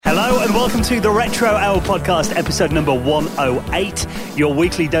welcome to the Retro Hour podcast, episode number 108, your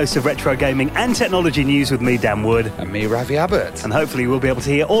weekly dose of retro gaming and technology news with me, Dan Wood. And me, Ravi Abbott. And hopefully we'll be able to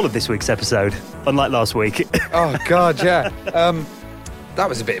hear all of this week's episode, unlike last week. Oh, God, yeah. That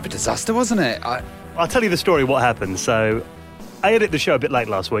was a bit of a disaster, wasn't it? I'll tell you the story of what happened. So, I edited the show a bit late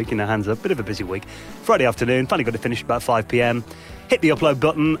last week, hands up, bit of a busy week. Friday afternoon, finally got it finished about 5 p.m, hit the upload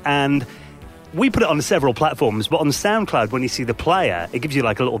button, and we put it on several platforms, but on SoundCloud, when you see the player, it gives you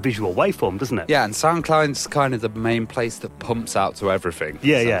like a little visual waveform, doesn't it? Yeah, and SoundCloud's kind of the main place that pumps out to everything.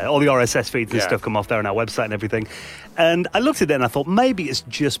 Yeah. All the RSS feeds and stuff come off there on our website and everything. And I looked at it and I thought, maybe it's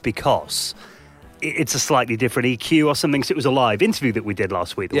just because it's a slightly different EQ or something. So it was a live interview that we did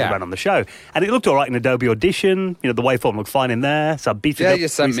last week that we ran on the show. And it looked all right in Adobe Audition. You know, the waveform looked fine in there. So I beefed it up. Yeah, you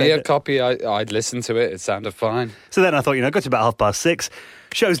sent me a copy. I'd listened to it. It sounded fine. So then I thought, got to about 6:30.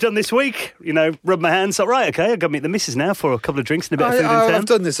 Show's done this week. Rubbed my hands. Thought, right, okay, I've got to meet the missus now for a couple of drinks and a bit of food in town. I've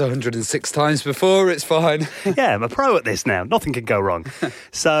done this 106 times before. It's fine. Yeah, I'm a pro at this now. Nothing can go wrong.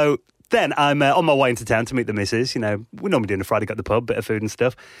 So then I'm on my way into town to meet the missus. We normally do on a Friday, go to the pub, bit of food and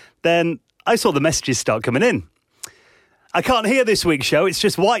stuff. Then I saw the messages start coming in. I can't hear this week's show. It's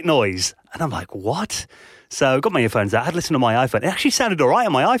just white noise. And I'm like, what? So I got my earphones out. I had listened on my iPhone. It actually sounded all right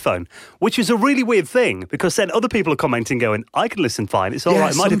on my iPhone, which is a really weird thing because then other people are commenting going, I can listen fine. It's all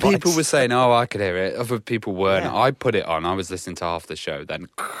right on my device. Some people were saying, I could hear it. Other people weren't. Yeah. I put it on. I was listening to half the show. Then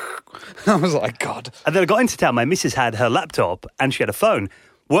I was like, God. And then I got into town. My missus had her laptop and she had a phone.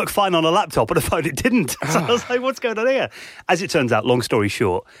 Worked fine on a laptop, but a phone it didn't. So I was like, what's going on here? As it turns out, long story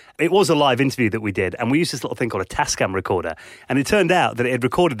short, it was a live interview that we did, and we used this little thing called a Tascam recorder, and it turned out that it had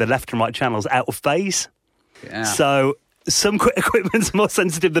recorded the left and right channels out of phase. Yeah. So some equipment's more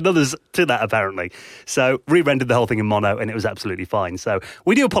sensitive than others to that, apparently. So re-rendered the whole thing in mono, and it was absolutely fine. So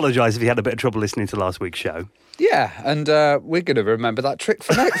we do apologise if you had a bit of trouble listening to last week's show. Yeah, and we're going to remember that trick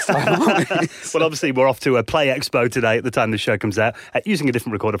for next time, aren't we? Well, obviously, we're off to a Play Expo today at the time the show comes out, using a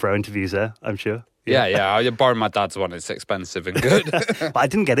different recorder for our interviews there, I'm sure. Yeah, I borrowed my dad's one. It's expensive and good. But I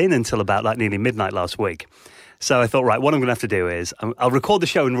didn't get in until about nearly midnight last week. So I thought, right, what I'm going to have to do is I'll record the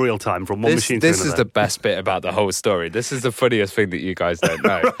show in real time from one machine to another. This is the best bit about the whole story. This is the funniest thing that you guys don't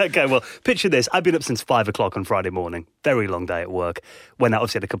know. Right, okay, well, picture this. I've been up since 5 o'clock on Friday morning. Very long day at work. Went out,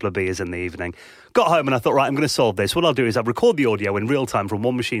 obviously had a couple of beers in the evening. Got home and I thought, right, I'm going to solve this. What I'll do is I'll record the audio in real time from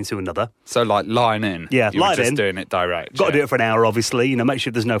one machine to another. So like line in. Yeah, you line were just in. Doing it direct. Got to do it for an hour, obviously. Make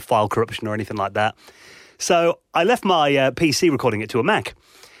sure there's no file corruption or anything like that. So I left my PC recording it to a Mac.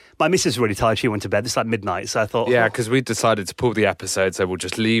 My missus was really tired. She went to bed. It's like midnight, so I thought... Yeah, because we decided to pull the episode, so we'll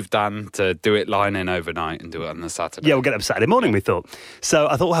just leave Dan to do it line in overnight and do it on the Saturday. Yeah, we'll get up Saturday morning, we thought. So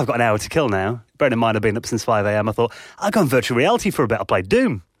I thought, well, I've got an hour to kill now. Bearing in mind I've been up since 5 a.m, I thought, I'll go on virtual reality for a bit. I'll play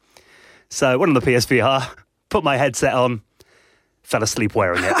Doom. So I went on the PSVR, put my headset on, fell asleep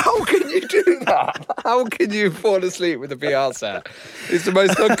wearing it. How can you do that? How can you fall asleep with a VR set? It's the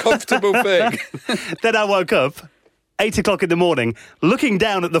most uncomfortable thing. Then I woke up 8 o'clock in the morning, looking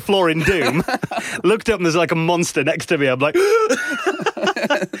down at the floor in Doom, looked up and there's like a monster next to me. I'm like,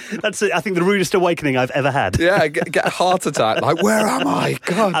 that's it. I think the rudest awakening I've ever had. Yeah, get a heart attack. Like, where am I?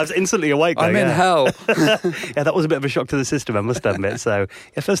 God. I was instantly awake though, I'm in hell. Yeah, that was a bit of a shock to the system, I must admit. So,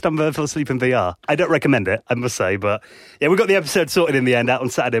 yeah, first time I ever fell asleep in VR. I don't recommend it, I must say, but yeah, we got the episode sorted in the end out on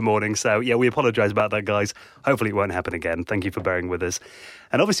Saturday morning. So, yeah, we apologise about that, guys. Hopefully it won't happen again. Thank you for bearing with us.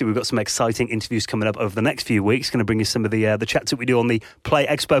 And obviously we've got some exciting interviews coming up over the next few weeks. Going to bring you some of the chats that we do on the Play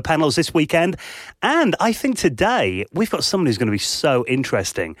Expo panels this weekend. And I think today we've got someone who's going to be so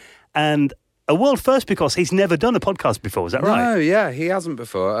interesting. And a world first because he's never done a podcast before. Is that right? No, yeah, he hasn't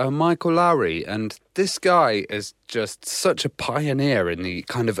before. Michael Lawrie. And this guy is just such a pioneer in the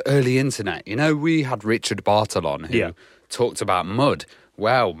kind of early internet. We had Richard Bartle on who talked about mud.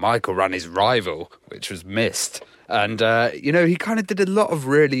 Well, Michael ran his rival, which was Myst. And, he kind of did a lot of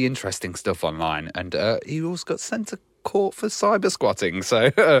really interesting stuff online. And he also got sent to court for cyber squatting.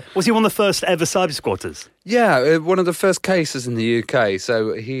 So was he one of the first ever cyber squatters? Yeah, one of the first cases in the UK.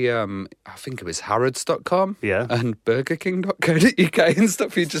 So he, I think it was Harrods.com and BurgerKing.co.uk and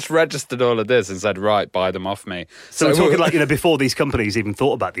stuff. He just registered all of this and said, right, buy them off me. So we're talking like, before these companies even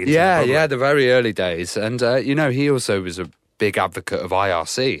thought about the internet. Yeah, the very early days. And, he also was a big advocate of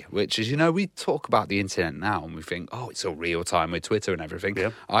IRC, which is, we talk about the internet now and we think, it's all real time with Twitter and everything. Yeah.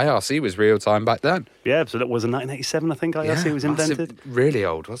 IRC was real time back then. Yeah, so that was in 1987, I think IRC was invented. Really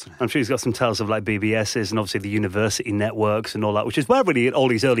old, wasn't it? I'm sure he's got some tales of like BBSs and obviously the university networks and all that, which is where really all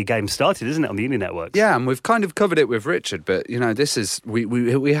these early games started, isn't it, on the uni networks? Yeah, and we've kind of covered it with Richard, but, this is,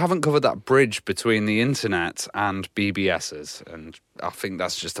 we haven't covered that bridge between the internet and BBSs, and I think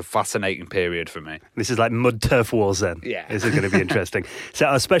that's just a fascinating period for me. This is like mud turf wars then. Yeah. Is are going to be interesting. So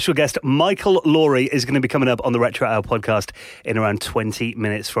our special guest, Michael Lawrie, is going to be coming up on the Retro Hour podcast in around 20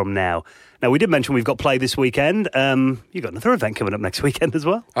 minutes from now. Now, we did mention we've got Play this weekend. You've got another event coming up next weekend as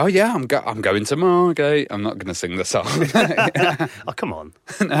well. Oh, yeah, I'm going to Margate. I'm not going to sing the song. Oh, come on.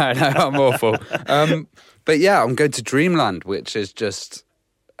 No, I'm awful. But yeah, I'm going to Dreamland, which is just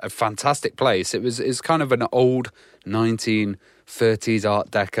a fantastic place. It's kind of an old 1930s Art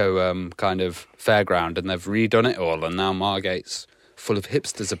Deco kind of fairground, and they've redone it all, and now Margate's full of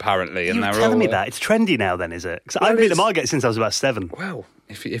hipsters, apparently. And You're telling me that? It's trendy now, then, is it? Because I've been to Margate since I was about 7. Well,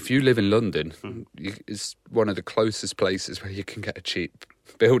 if you live in London, it's one of the closest places where you can get a cheap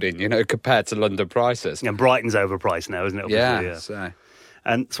building, compared to London prices. And Brighton's overpriced now, isn't it? Yeah.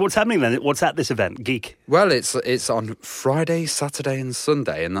 And so what's happening then? What's at this event, Geek? Well, it's on Friday, Saturday and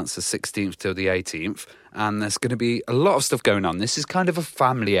Sunday, and that's the 16th till the 18th. And there's going to be a lot of stuff going on. This is kind of a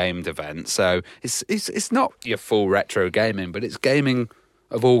family-aimed event, so it's not your full retro gaming, but it's gaming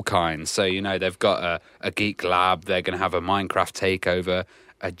of all kinds. So, they've got a geek lab, they're going to have a Minecraft takeover,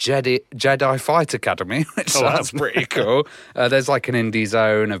 a Jedi Fight Academy, which sounds pretty cool. There's like an indie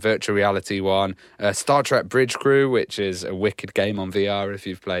zone, a virtual reality one, Star Trek Bridge Crew, which is a wicked game on VR if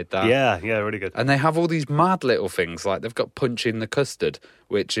you've played that. Yeah, really good. And they have all these mad little things, like they've got Punching the Custard,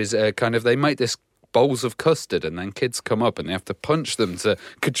 which is they make this bowls of custard, and then kids come up and they have to punch them to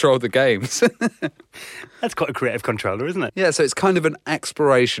control the games. That's quite a creative controller, isn't it? Yeah, so it's kind of an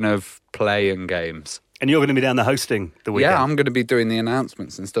exploration of play and games. And you're going to be down there hosting the weekend? Yeah, I'm going to be doing the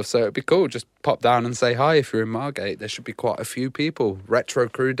announcements and stuff, so it'd be cool. Just pop down and say hi if you're in Margate. There should be quite a few people, retro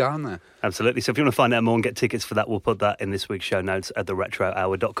crew down there. Absolutely. So if you want to find out more and get tickets for that, we'll put that in this week's show notes at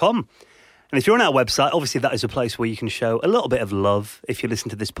theretrohour.com. And if you're on our website, obviously that is a place where you can show a little bit of love if you listen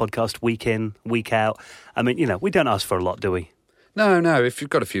to this podcast week in, week out. I mean, we don't ask for a lot, do we? No, if you've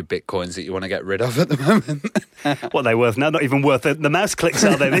got a few bitcoins that you want to get rid of at the moment. What are they worth now? Not even worth the mouse clicks,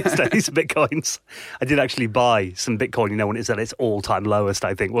 are they, these days, bitcoins? I did actually buy some bitcoin, when it's at its all-time lowest,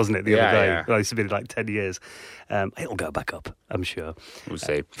 I think, wasn't it, the other day? Yeah. Well, it's been like 10 years. It'll go back up, I'm sure. We'll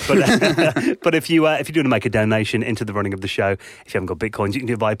see. But if you do want to make a donation into the running of the show, if you haven't got bitcoins, you can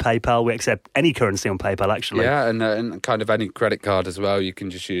do it via PayPal. We accept any currency on PayPal, actually. Yeah, and kind of any credit card as well. You can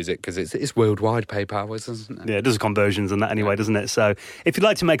just use it because it's worldwide PayPal, isn't it? Yeah, it does conversions and that anyway, doesn't it? So if you'd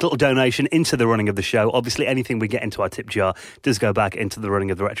like to make a little donation into the running of the show, obviously anything we get into our tip jar does go back into the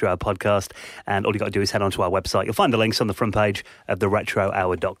running of the Retro Hour podcast. And all you got to do is head onto our website. You'll find the links on the front page of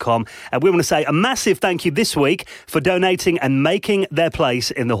theretrohour.com. And we want to say a massive thank you this week for donating and making their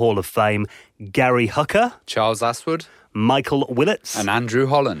place in the Hall of Fame, Gary Hucker, Charles Aswood, Michael Willets, and Andrew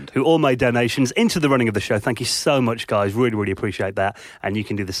Holland, who all made donations into the running of the show. Thank you so much, guys. Really, really appreciate that. And you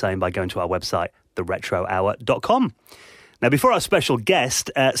can do the same by going to our website, theretrohour.com. Now, before our special guest,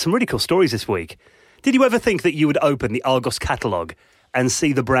 some really cool stories this week. Did you ever think that you would open the Argos catalogue and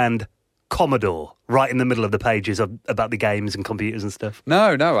see the brand Commodore right in the middle of the pages about the games and computers and stuff?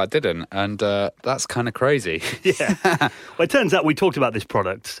 No, I didn't. And that's kind of crazy. Yeah. Well, it turns out we talked about this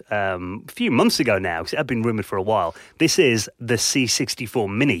product a few months ago now, because it had been rumoured for a while. This is the C64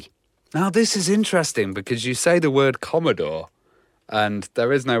 Mini. Now, this is interesting because you say the word Commodore, and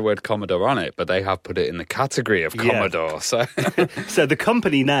there is no word Commodore on it, but they have put it in the category of Commodore. So so the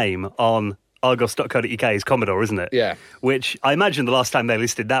company name on Argos.co.uk is Commodore, isn't it? Yeah. Which I imagine the last time they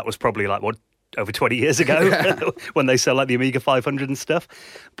listed that was probably over 20 years ago when they sell the Amiga 500 and stuff.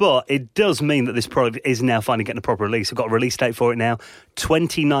 But it does mean that this product is now finally getting a proper release. We've got a release date for it now.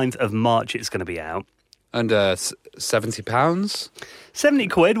 29th of March it's going to be out. And £70? 70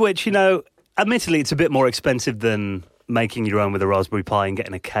 quid, which, admittedly it's a bit more expensive than making your own with a Raspberry Pi and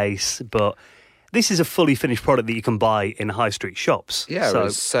getting a case, but this is a fully finished product that you can buy in high street shops. Yeah, so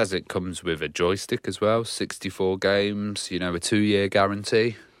it says it comes with a joystick as well, 64 games, a 2-year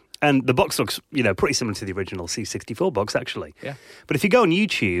guarantee. And the box looks, pretty similar to the original C64 box, actually. Yeah. But if you go on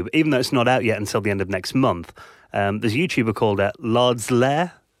YouTube, even though it's not out yet until the end of next month, there's a YouTuber called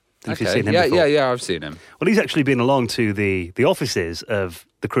Lawrie. Have you seen him before? Yeah, I've seen him. Well, he's actually been along to the offices of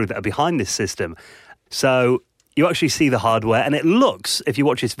the crew that are behind this system. So you actually see the hardware, and it looks, if you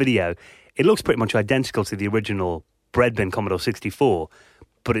watch this video, it looks pretty much identical to the original bread bin Commodore 64,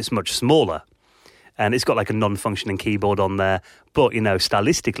 but it's much smaller. And it's got a non-functioning keyboard on there. But,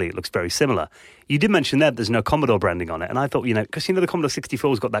 stylistically, it looks very similar. You did mention there that there's no Commodore branding on it. And I thought, because, the Commodore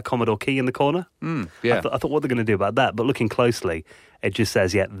 64's got that Commodore key in the corner. Yeah. I thought, what are they going to do about that? But looking closely, it just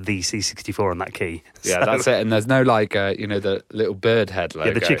says, the C64 on that key. Yeah, so, that's it. And there's no, the little bird head logo.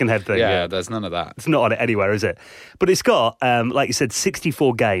 Yeah, the chicken head thing. Yeah, there's none of that. It's not on it anywhere, is it? But it's got, like you said,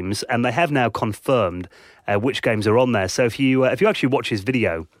 64 games. And they have now confirmed which games are on there. So if you actually watch his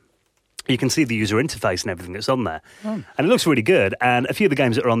video, You can see the user interface and everything that's on there. And it looks really good. And a few of the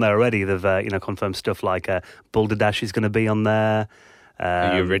games that are on there already, they've confirmed stuff like Boulder Dash is going to be on there.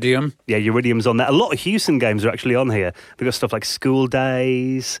 Iridium? Yeah, Iridium's on there. A lot of Houston games are actually on here. They've got stuff like School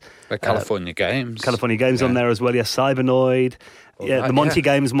Days. California Games. California Games on there as well. Yeah, Cybernoid. The Monty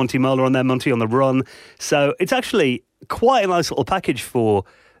games, Monty Mola on there, Monty on the Run. So it's actually quite a nice little package for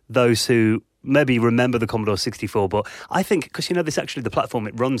those who maybe remember the Commodore 64, but I think, because, this actually the platform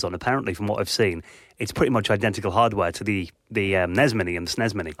it runs on, apparently, from what I've seen, it's pretty much identical hardware to the NES Mini and the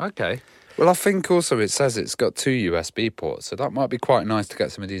SNES Mini. Okay. Well, I think also it says it's got 2 USB ports, so that might be quite nice to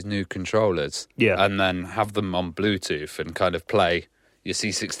get some of these new controllers. Yeah. And then have them on Bluetooth and kind of play your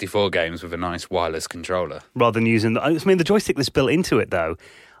C64 games with a nice wireless controller. Rather than using the joystick that's built into it, though,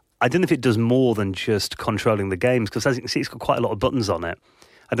 I don't know if it does more than just controlling the games, because as you can see, it's got quite a lot of buttons on it.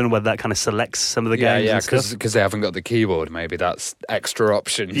 I don't know whether that kind of selects some of the games. Yeah, because they haven't got the keyboard. Maybe that's extra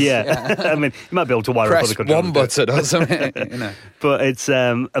options. Yeah. I mean, you might be able to wire up other controllers. One button or something. But it's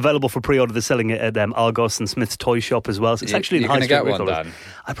available for pre-order. They're selling it at Argos and Smith's Toy Shop as well. So it's actually in high street get one, retailers. Dan?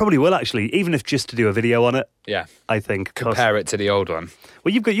 I probably will, actually, even if just to do a video on it. Yeah. I think. Compare it to the old one.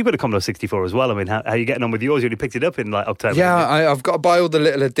 Well, you've got a Commodore 64 as well. I mean, how are you getting on with yours? You only picked it up in October. Yeah, I've got to buy all the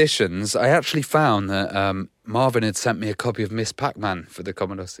little editions. I actually found that Marvin had sent me a copy of Miss Pac-Man for the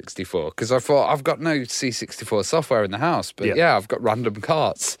Commodore 64, because I thought, I've got no C64 software in the house, but I've got random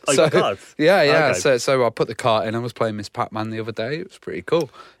carts. Oh, so, you got carts? Yeah. Okay. So I put the cart in. I was playing Miss Pac-Man the other day. It was pretty cool.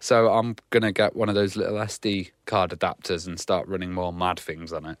 So I'm going to get one of those little SD card adapters and start running more mad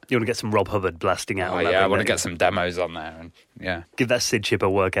things on it. You want to get some Rob Hubbard blasting out on that? I want to get some demos on there. And give that SID chip a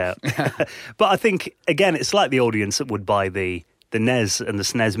workout. But I think, again, it's like the audience that would buy the NES and the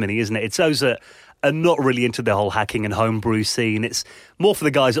SNES Mini, isn't it? It's those that are not really into the whole hacking and homebrew scene. It's more for the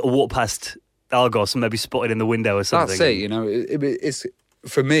guys that will walk past Argos and maybe spot it in the window or something. That's it, it's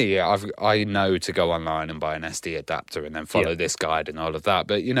for me, I know to go online and buy an SD adapter and then follow this guide and all of that.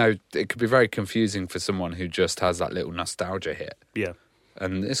 But, it could be very confusing for someone who just has that little nostalgia hit. Yeah.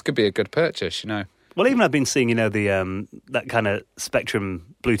 And this could be a good purchase, Well, even I've been seeing, the that kind of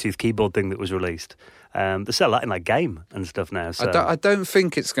Spectrum Bluetooth keyboard thing that was released. They sell that in game and stuff now. So. I don't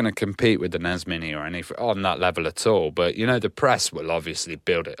think it's going to compete with the NES Mini or anything on that level at all. But the press will obviously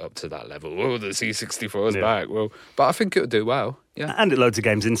build it up to that level. Oh, the C64's back. Well, but I think it'll do well. Yeah, and it loads of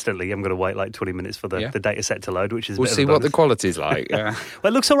games instantly. I'm going to wait 20 minutes for the data set to load, which is. We'll see what the quality's like. Yeah.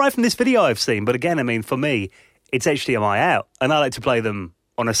 Well, it looks all right from this video I've seen, but again, I mean, for me, it's HDMI out, and I like to play them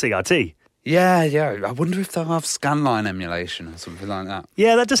on a CRT. Yeah. I wonder if they'll have scanline emulation or something like that.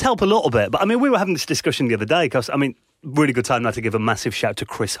 Yeah, that does help a little bit. But, I mean, we were having this discussion the other day because, I mean, really good time now to give a massive shout to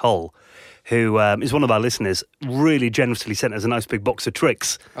Chris Hull, who is one of our listeners, really generously sent us a nice big box of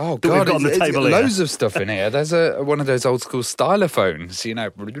tricks. Oh, that God, we've got on the table here. Loads of stuff in here. There's one of those old school stylophones,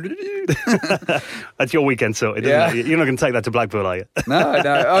 That's your weekend sorted, isn't it? You're not going to take that to Blackpool, are you? No.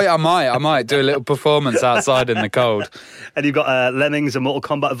 Oh, yeah, I might do a little performance outside in the cold. And you've got Lemmings and Mortal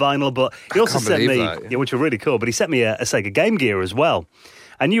Kombat vinyl, but he also sent me, which are really cool, but he sent me a Sega Game Gear as well.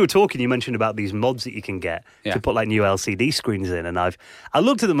 And you were talking, you mentioned about these mods that you can get to put new LCD screens in. And I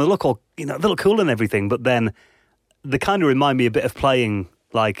looked at them, they look all, they look cool and everything, but then they kind of remind me a bit of playing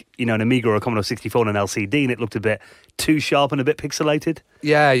an Amiga or a Commodore 64 on an LCD, and it looked a bit too sharp and a bit pixelated.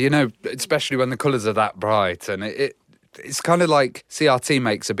 Yeah, especially when the colours are that bright. And it's kind of like CRT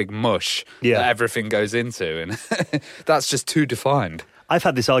makes a big mush that everything goes into, and that's just too defined. I've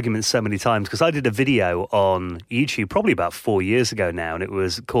had this argument so many times because I did a video on YouTube probably about 4 years ago now, and it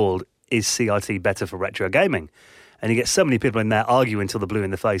was called, Is CRT Better for Retro Gaming? And you get so many people in there arguing till they're blue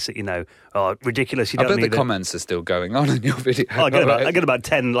in the face that, ridiculous, you don't need it. I bet the comments are still going on in your video. Oh, I get about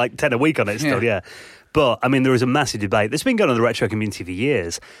 10 a week on it still, yeah. But, I mean, there is a massive debate. That's been going on in the retro community for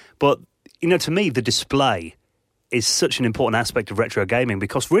years. But, to me, the display is such an important aspect of retro gaming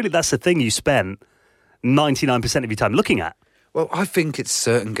because really that's the thing you spend 99% of your time looking at. Well, I think it's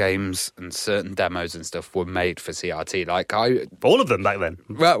certain games and certain demos and stuff were made for CRT. All of them back then.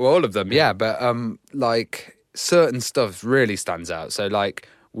 Well, all of them, yeah. But certain stuff really stands out. So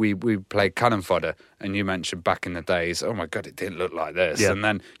we played Cannon Fodder, and you mentioned back in the days, oh my God, it didn't look like this. Yeah. And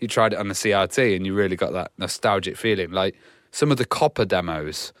then you tried it on the CRT, and you really got that nostalgic feeling. Like some of the Copper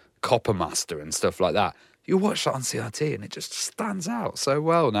demos, Copper Master and stuff like that. You watch that on CRT, and it just stands out so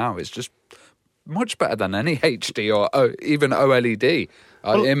well now. It's just much better than any HD or even OLED,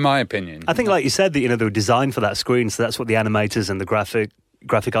 in my opinion. I think, like you said, that they were designed for that screen, so that's what the animators and the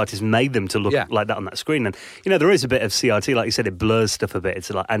graphic artists made them to look like that on that screen. And there is a bit of CRT, like you said, it blurs stuff a bit.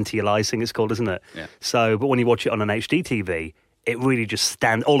 It's like anti-aliasing, it's called, isn't it? Yeah. So, but when you watch it on an HD TV, it really just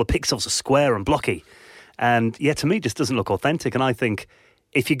all the pixels are square and blocky, and to me, it just doesn't look authentic. And I think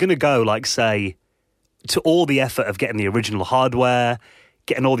if you're going to go, like, say, to all the effort of getting the original hardware,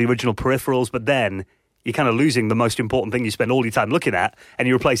 getting all the original peripherals, but then you're kind of losing the most important thing you spend all your time looking at, and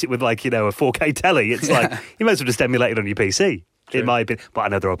you replace it with, like, a 4K telly. It's like, you might as well just emulate it on your PC. True. In my opinion. But I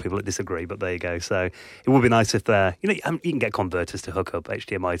know there are people that disagree, but there you go. So it would be nice if, you can get converters to hook up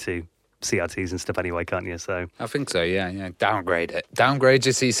HDMI to CRTs and stuff anyway, can't you? So I think so, yeah. Downgrade it. Downgrade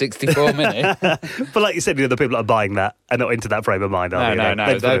your C64 Mini. But like you said, the people that are buying that are not into that frame of mind, are they?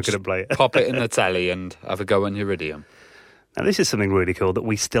 No. They're going to play it. Pop it in the telly and have a go on your Iridium. Now, this is something really cool, that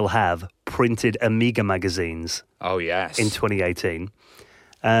we still have printed Amiga magazines. Oh, yes. In 2018.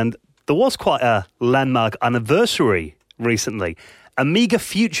 And there was quite a landmark anniversary recently. Amiga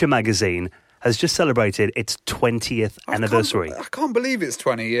Future magazine has just celebrated its 20th anniversary. I can't believe it's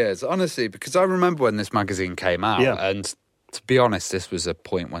 20 years, honestly, because I remember when this magazine came out, and to be honest, this was a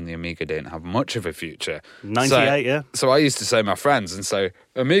point when the Amiga didn't have much of a future. 98, So I used to say to my friends and say,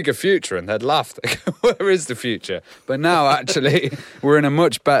 Amiga Future, and they'd laugh. They go, where is the future? But now, actually, we're in a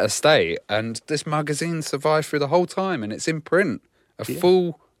much better state, and this magazine survived through the whole time, and it's in print. A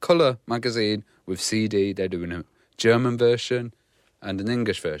full colour magazine with CD. They're doing a German version and an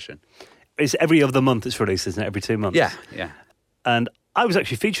English version. It's every other month it's released, isn't it? Every 2 months. Yeah. And I was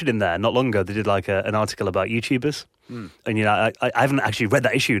actually featured in there not long ago. They did like an article about YouTubers. And, I haven't actually read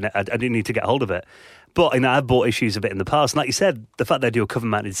that issue. I didn't need to get hold of it. But, I've bought issues of it in the past. And like you said, the fact they do a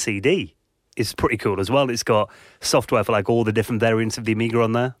cover-mounted CD is pretty cool as well. It's got software for like all the different variants of the Amiga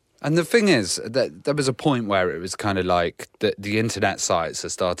on there. And the thing is, that there was a point where it was kind of like the internet sites are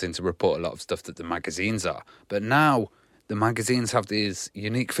starting to report a lot of stuff that the magazines are. But now the magazines have these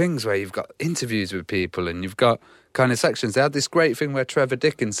unique things where you've got interviews with people and you've got kind of sections. They had this great thing where Trevor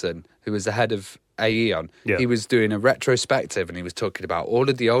Dickinson, who was the head of AE he was doing a retrospective and he was talking about all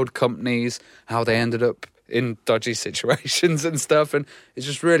of the old companies, how they ended up in dodgy situations and stuff, and it's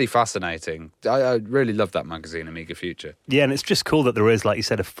just really fascinating. I really love that magazine, Amiga Future. Yeah, and it's just cool that there is, like you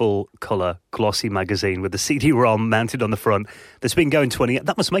said, a full colour glossy magazine with the CD-ROM mounted on the front that's been going 20 years.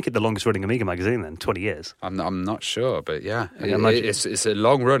 That must make it the longest running Amiga magazine then, 20 years. I'm not sure, but it's a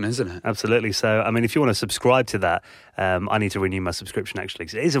long run, isn't it? Absolutely. So, if you want to subscribe to that, I need to renew my subscription, actually,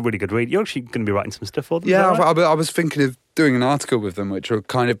 because it is a really good read. You're actually going to be writing some stuff for them? Yeah, right? I was thinking of doing an article with them which will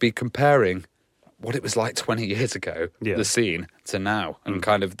kind of be comparing what it was like 20 years ago, the scene, to now, and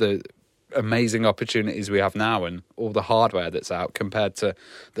kind of the amazing opportunities we have now and all the hardware that's out compared to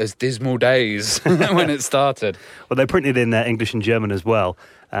those dismal days when it started. Well, they printed in English and German as well,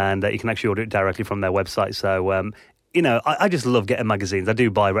 and you can actually order it directly from their website. So, I just love getting magazines. I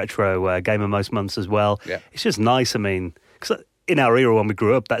do buy Retro Gamer most months as well. Yeah. It's just nice. Because in our era when we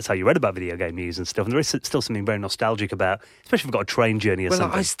grew up, that's how you read about video game news and stuff. And there is still something very nostalgic about, especially if you've got a train journey or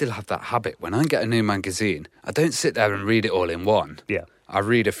something. I still have that habit. When I get a new magazine, I don't sit there and read it all in one. Yeah. I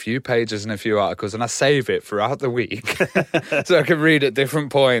read a few pages and a few articles and I save it throughout the week so I can read at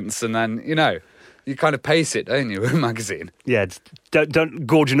different points, and then, you kind of pace it, don't you, with a magazine? Yeah, don't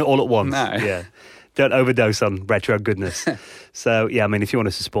gorge on it all at once. No. Yeah. Don't overdose on retro goodness. So, if you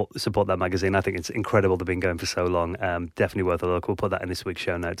want to support that magazine, I think it's incredible they've been going for so long. Definitely worth a look. We'll put that in this week's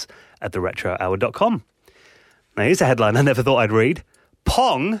show notes at theretrohour.com. Now, here's a headline I never thought I'd read.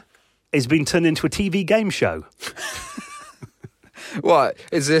 Pong is being turned into a TV game show. What?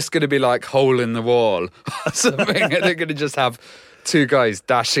 Is this going to be like Hole in the Wall or something? Are they going to just have two guys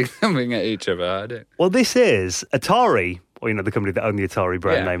dashing something at each other? Well, this is Atari, or, the company that own the Atari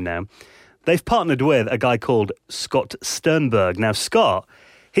brand name now. They've partnered with a guy called Scott Sternberg. Now, Scott,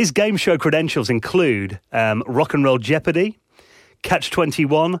 his game show credentials include Rock and Roll Jeopardy, Catch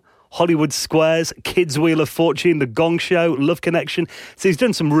 21, Hollywood Squares, Kids Wheel of Fortune, The Gong Show, Love Connection. So he's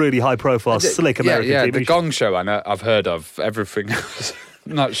done some really high-profile, slick American TV shows. The Gong Show I've heard of. Everything else,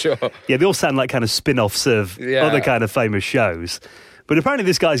 not sure. Yeah, they all sound like kind of spin-offs of other kind of famous shows. But apparently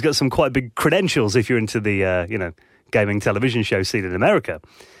this guy's got some quite big credentials if you're into the, gaming television show scene in America.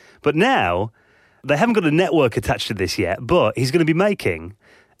 But now, they haven't got a network attached to this yet, but he's going to be making,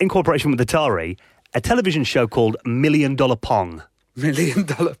 in cooperation with Atari, a television show called $1 Million Pong. $1 Million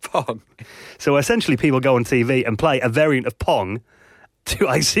Pong? So essentially people go on TV and play a variant of Pong to,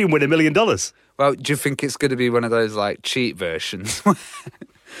 I assume, win $1 million. Well, do you think it's going to be one of those, cheat versions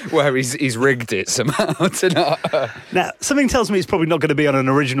where he's rigged it somehow to not... Now, something tells me it's probably not going to be on an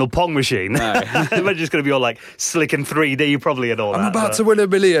original Pong machine. No. It's just going to be all, slick and 3D probably and all I'm that. about to win $1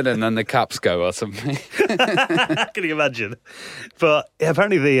 million, and then the caps go or something. Can you imagine? But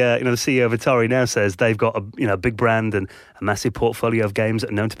apparently the CEO of Atari now says they've got a big brand and a massive portfolio of games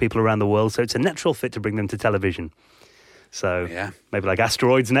that are known to people around the world, so it's a natural fit to bring them to television. So maybe like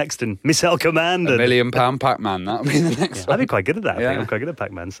Asteroids next and Missile Command. £1 million Pac-Man, that'll be the next one. I'd be quite good at that. I think I'm quite good at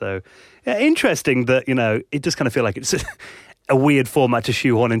Pac-Man. So, interesting that, it does kind of feel like it's a weird format to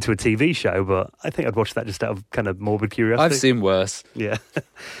shoehorn into a TV show, but I think I'd watch that just out of kind of morbid curiosity. I've seen worse. Yeah.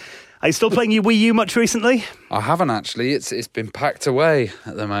 Are you still playing your Wii U much recently? I haven't, actually. It's been packed away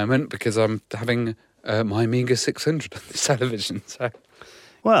at the moment because I'm having my Amiga 600 on the television. So,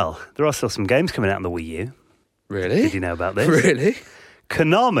 well, there are still some games coming out on the Wii U. Really? Did you know about this? Really?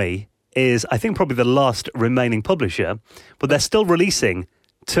 Konami is, I think, probably the last remaining publisher, but they're still releasing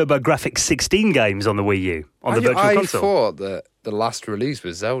TurboGrafx 16 games on the Wii U, on the Virtual Console. I thought that the last release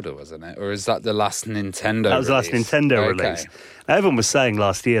was Zelda, wasn't it? Or is that the last Nintendo That was release? the last Nintendo release. Now, everyone was saying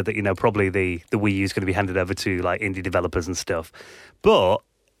last year that, probably the Wii U is going to be handed over to, like, indie developers and stuff. But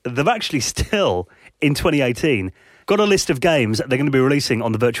they've actually still, in 2018, got a list of games that they're going to be releasing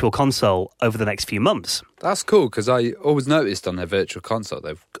on the Virtual Console over the next few months. That's cool, because I always noticed on their Virtual Console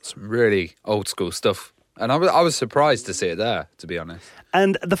they've got some really old-school stuff. And I was surprised to see it there, to be honest.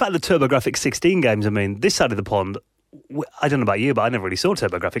 And the fact that TurboGrafx 16 games, this side of the pond, I don't know about you, but I never really saw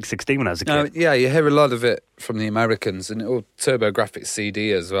TurboGrafx 16 when I was a kid. Yeah, you hear a lot of it from the Americans, and TurboGrafx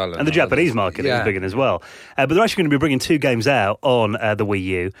CD as well. And the Japanese market is big in as well. But they're actually going to be bringing 2 games out on the Wii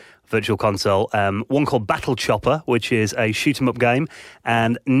U Virtual Console. One called Battle Chopper, which is a shoot-'em-up game,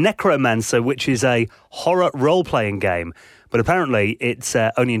 and Necromancer, which is a horror role-playing game. But apparently it's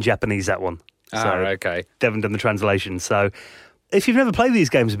only in Japanese, that one. Okay. They haven't done the translation. So if you've never played these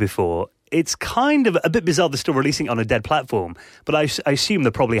games before, it's kind of a bit bizarre they're still releasing it on a dead platform. But I assume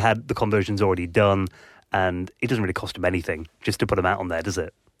they probably had the conversions already done, and it doesn't really cost them anything just to put them out on there, does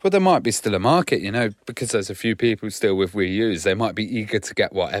it? Well, there might be still a market, because there's a few people still with Wii U's. They might be eager to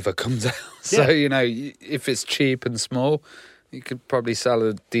get whatever comes out. So, if it's cheap and small, you could probably sell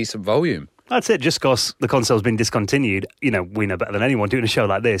a decent volume. That's it. Just because the console's been discontinued, we know better than anyone. Doing a show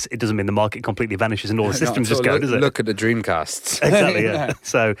like this, it doesn't mean the market completely vanishes and all the systems just go, does it? Look at the Dreamcasts. Exactly, yeah.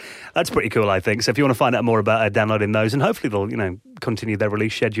 So that's pretty cool, I think. So if you want to find out more about downloading those, and hopefully they'll, continue their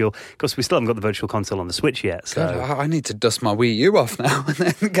release schedule, because we still haven't got the Virtual Console on the Switch yet. So God, I need to dust my Wii U off now and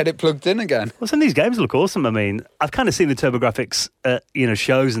then get it plugged in again. Well, some of these games look awesome. I've kind of seen the TurboGrafx,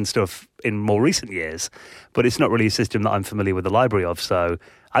 shows and stuff in more recent years, but it's not really a system that I'm familiar with the library of, so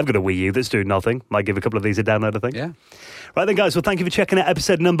I've got a Wii U that's doing nothing. Might give a couple of these a download, I think. Yeah. Right then, guys. Well, thank you for checking out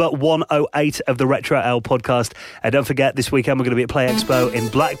episode number 108 of the Retro Hour podcast. Don't forget, this weekend we're going to be at Play Expo in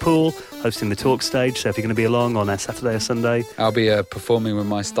Blackpool, hosting the talk stage. So if you're going to be along on a Saturday or Sunday, I'll be performing with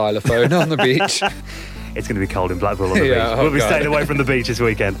my stylophone on the beach. It's going to be cold in Blackpool on the beach. We'll be staying away from the beach this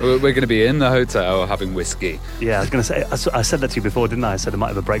weekend. We're going to be in the hotel having whiskey. Yeah, I was going to say, I said that to you before, didn't I? I said I might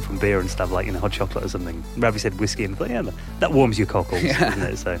have a break from beer and stuff, like, hot chocolate or something. Ravi said whiskey, and I thought, that warms your cockles, doesn't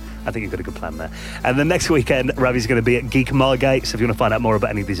it? So I think you've got a good plan there. And the next weekend, Ravi's going to be at Geek Margate. So if you want to find out more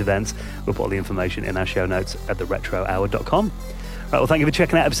about any of these events, we'll put all the information in our show notes at theretrohour.com. Right, well, thank you for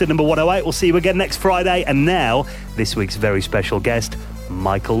checking out episode number 108. We'll see you again next Friday. And now, this week's very special guest,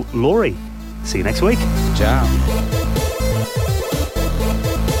 Michael Lawrie. See you next week. Ciao.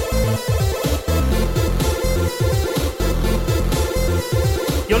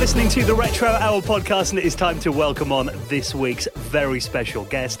 You're listening to the Retro Hour podcast, and it is time to welcome on this week's very special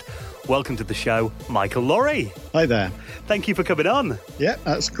guest. Welcome to the show, Michael Lawrie. Hi there. Thank you for coming on. Yeah,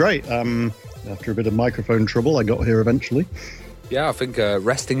 that's great. After a bit of microphone trouble, I got here eventually. Yeah, I think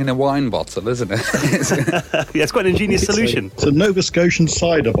resting in a wine bottle, isn't it? Yeah, it's quite an ingenious solution. It's a Nova Scotian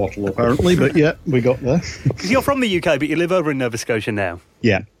cider bottle, apparently, but yeah, we got there. You're from the UK, but you live over in Nova Scotia now.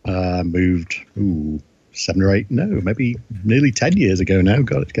 Yeah, moved 7 or 8, maybe nearly 10 years ago now.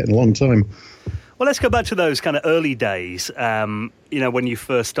 God, it's getting a long time. Well, let's go back to those kind of early days, when you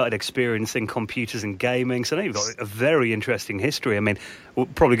first started experiencing computers and gaming. So I know you've got a very interesting history. We're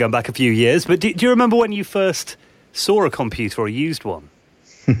probably going back a few years, but do you remember when you first saw a computer or used one?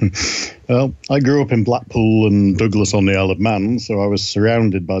 Well, I grew up in Blackpool and Douglas on the Isle of Man, so I was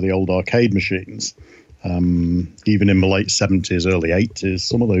surrounded by the old arcade machines. Even in my late 70s, early 80s,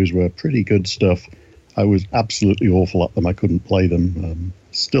 some of those were pretty good stuff. I was absolutely awful at them. I couldn't play them.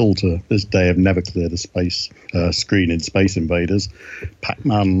 Still to this day, I've never cleared a space screen in Space Invaders.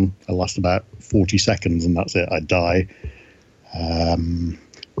 Pac-Man, I last about 40 seconds and that's it. I die.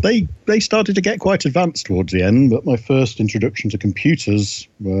 They started to get quite advanced towards the end, but my first introduction to computers,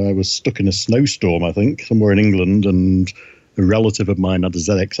 I was stuck in a snowstorm, I think, somewhere in England, and a relative of mine had a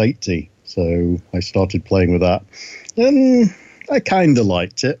ZX80, so I started playing with that. And I kind of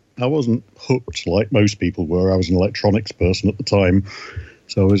liked it. I wasn't hooked like most people were. I was an electronics person at the time,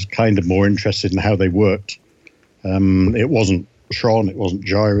 so I was kind of more interested in how they worked. It wasn't Tron, it wasn't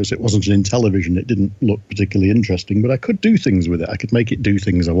Gyrus, it wasn't an Intellivision. It didn't look particularly interesting, but I could do things with it. I could make it do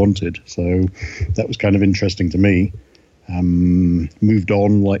things I wanted. So that was kind of interesting to me. Moved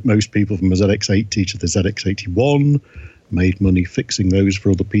on, like most people, from a ZX80 to the ZX81. Made money fixing those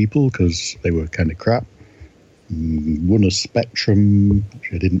for other people because they were kind of crap. Won a Spectrum.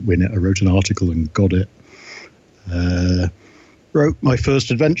 Actually, I didn't win it. I wrote an article and got it. Wrote my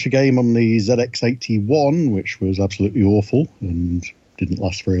first adventure game on the ZX81, which was absolutely awful and didn't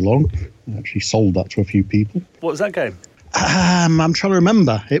last very long. I actually sold that to a few people. What was that game? I'm trying to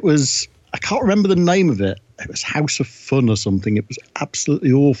remember. I can't remember the name of it. It was House of Fun or something. It was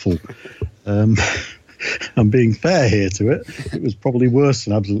absolutely awful. I'm being fair here to it. It was probably worse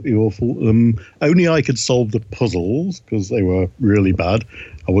than absolutely awful. Only I could solve the puzzles because they were really bad.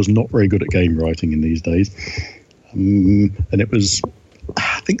 I was not very good at game writing in these days. And it was,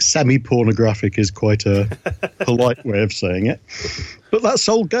 I think semi-pornographic is quite a polite way of saying it. But that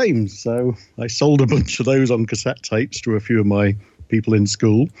sold games. So I sold a bunch of those on cassette tapes to a few of my people in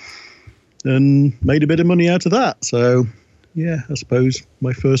school and made a bit of money out of that. So, yeah, I suppose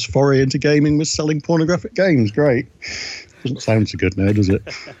my first foray into gaming was selling pornographic games. Great. Doesn't sound so good now, does it?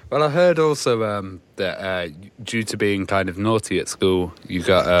 Well, I heard also that due to being kind of naughty at school, you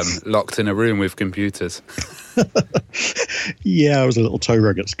got locked in a room with computers. Yeah, I was a little toe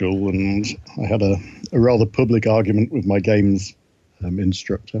rag at school, and I had a rather public argument with my games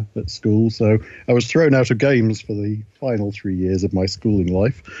instructor at school. So I was thrown out of games for the final 3 years of my schooling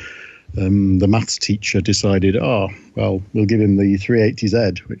life. The maths teacher decided, we'll give him the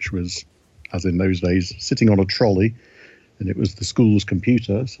 380Z, which was, as in those days, sitting on a trolley, and it was the school's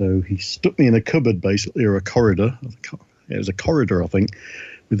computer. So he stuck me in a cupboard, basically, or a corridor. It was a corridor, I think,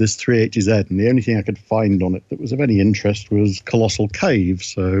 with this 380Z, and the only thing I could find on it that was of any interest was Colossal Cave.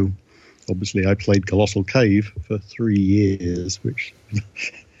 So obviously I played Colossal Cave for 3 years, which...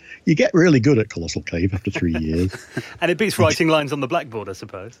 You get really good at Colossal Cave after 3 years. And it beats writing lines on the blackboard, I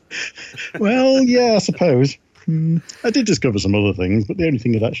suppose. Well, yeah, I suppose. I did discover some other things, but the only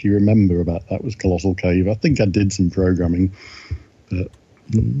thing I'd actually remember about that was Colossal Cave. I think I did some programming, but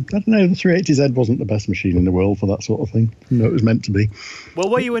I don't know, the 380Z wasn't the best machine in the world for that sort of thing. No, it was meant to be.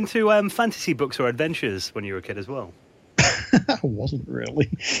 Well, were you into fantasy books or adventures when you were a kid as well? I wasn't really.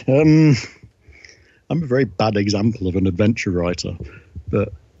 I'm a very bad example of an adventure writer,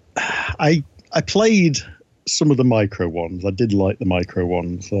 but I played some of the micro ones. I did like the micro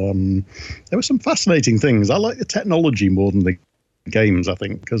ones. There were some fascinating things. I like the technology more than the games, I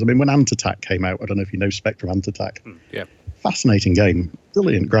think, because, when Ant Attack came out, I don't know if you know Spectrum Ant Attack. Yeah. Fascinating game.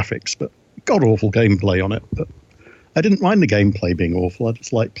 Brilliant graphics, but god-awful gameplay on it. But I didn't mind the gameplay being awful. I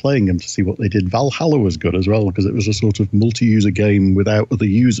just liked playing them to see what they did. Valhalla was good as well, because it was a sort of multi-user game without other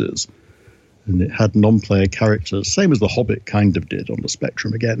users. And it had non-player characters, same as The Hobbit kind of did on the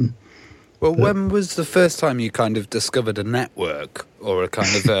Spectrum again. Well, when was the first time you kind of discovered a network or a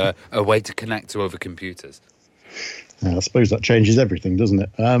kind of a way to connect to other computers? I suppose that changes everything, doesn't it?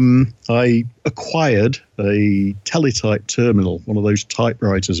 I acquired a teletype terminal, one of those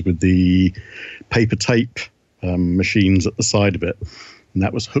typewriters with the paper tape machines at the side of it. And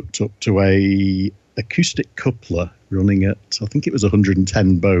that was hooked up to a acoustic coupler running at, I think it was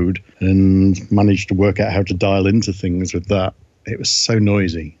 110 baud, and managed to work out how to dial into things with that. It was so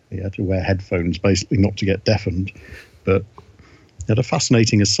noisy. You had to wear headphones basically not to get deafened. But it had a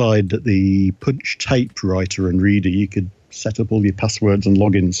fascinating aside that the punch tape writer and reader, you could set up all your passwords and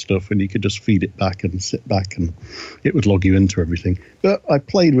login stuff, and you could just feed it back and sit back and it would log you into everything. But I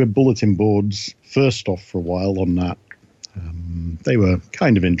played with bulletin boards first off for a while on that. They were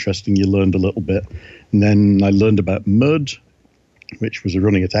kind of interesting. You learned a little bit. And then I learned about Mud, which was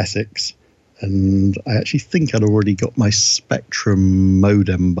running at Essex. And I actually think I'd already got my Spectrum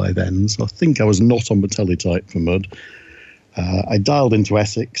modem by then. So I think I was not on the teletype for Mud. I dialed into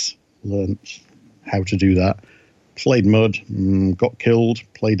Essex, learnt how to do that. Played Mud, got killed,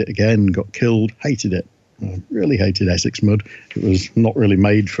 played it again, got killed, hated it. I really hated Essex Mud. It was not really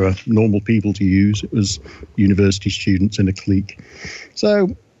made for normal people to use. It was university students in a clique. So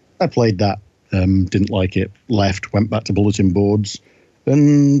I played that, didn't like it, left, went back to bulletin boards.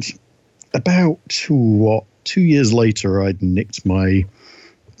 And about 2 years later, I'd nicked my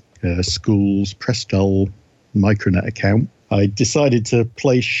school's Prestel Micronet account. I decided to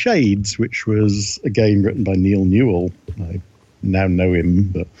play Shades, which was a game written by Neil Newell. I now know him,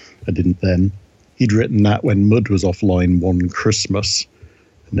 but I didn't then. He'd written that when Mud was offline one Christmas,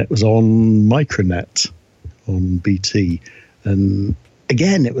 and it was on Micronet on BT. And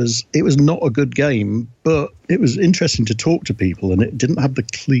again, it was not a good game, but it was interesting to talk to people, and it didn't have the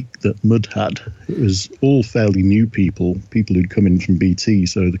clique that Mud had. It was all fairly new people who'd come in from BT,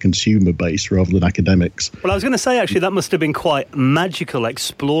 so the consumer base rather than academics. Well, I was going to say, actually, that must have been quite magical,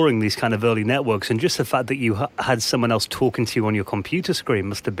 exploring these kind of early networks, and just the fact that you had someone else talking to you on your computer screen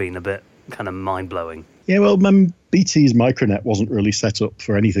must have been a bit kind of mind-blowing. Yeah, well, BT's micronet wasn't really set up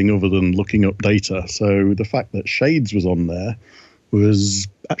for anything other than looking up data, so the fact that Shades was on there was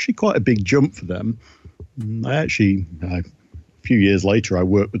actually quite a big jump for them. A few years later, I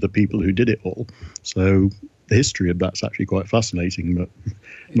worked with the people who did it all. So the history of that's actually quite fascinating, but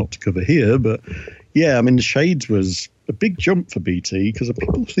not to cover here. But yeah, I mean, the Shades was a big jump for BT, because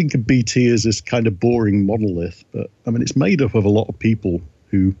people think of BT as this kind of boring monolith. But I mean, it's made up of a lot of people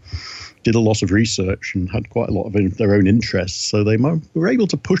who did a lot of research and had quite a lot of their own interests. So they were able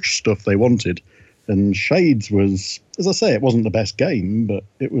to push stuff they wanted. And Shades was, as I say, it wasn't the best game, but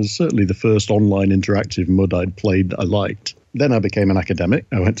it was certainly the first online interactive MUD I'd played that I liked. Then I became an academic.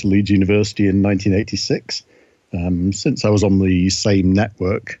 I went to Leeds University in 1986. Since I was on the same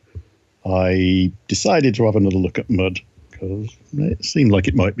network, I decided to have another look at MUD because it seemed like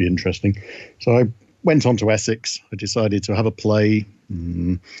it might be interesting. So I went on to Essex. I decided to have a play.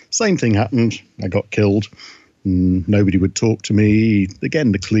 Same thing happened. I got killed. Nobody would talk to me.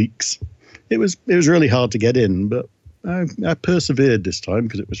 Again, the cliques. It was really hard to get in, but I persevered this time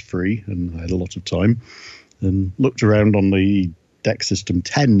because it was free and I had a lot of time, and looked around on the Deck System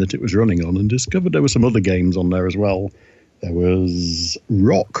 10 that it was running on and discovered there were some other games on there as well. There was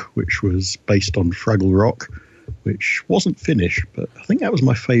Rock, which was based on Fraggle Rock, which wasn't finished, but I think that was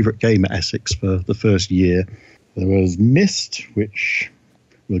my favourite game at Essex for the first year. There was Myst, which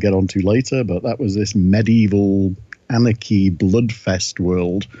we'll get onto later, but that was this medieval anarchy bloodfest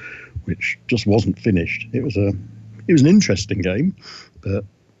world, which just wasn't finished. It was an interesting game, but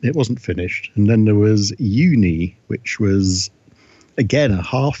it wasn't finished. And then there was Uni, which was, again, a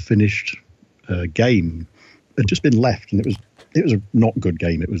half-finished game. It had just been left, and it was a not good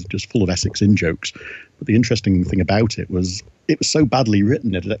game. It was just full of Essex in-jokes. But the interesting thing about it was so badly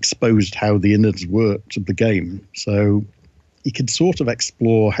written, it had exposed how the innards worked of the game. So you could sort of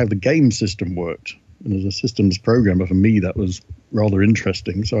explore how the game system worked. And as a systems programmer, for me, that was rather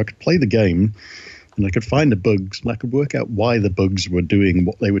interesting. So I could play the game and I could find the bugs and I could work out why the bugs were doing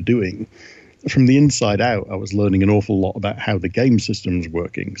what they were doing. From the inside out, I was learning an awful lot about how the game system was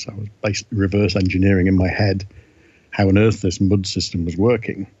working. So I was basically reverse engineering in my head how on earth this MUD system was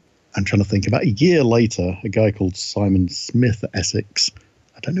working. I'm trying to think. About a year later, a guy called Simon Smith at Essex,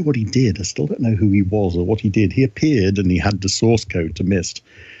 I don't know what he did. I still don't know who he was or what he did. He appeared and he had the source code to Myst.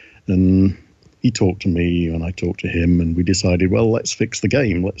 And he talked to me and I talked to him, and we decided, well, let's fix the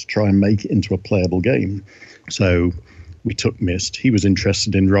game. Let's try and make it into a playable game. So we took Myst. He was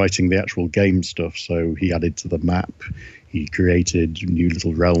interested in writing the actual game stuff, so he added to the map. He created new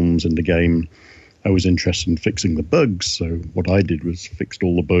little realms in the game. I was interested in fixing the bugs, so what I did was fixed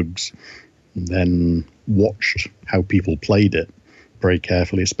all the bugs and then watched how people played it very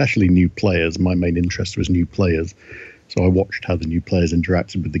carefully, especially new players. My main interest was new players. So I watched how the new players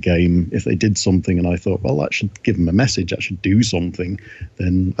interacted with the game. If they did something and I thought, well, that should give them a message, that should do something,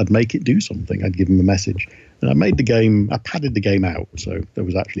 then I'd make it do something. I'd give them a message. And I padded the game out, so there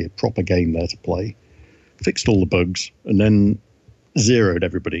was actually a proper game there to play. Fixed all the bugs, and then zeroed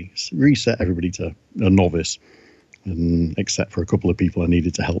everybody, reset everybody to a novice, and except for a couple of people I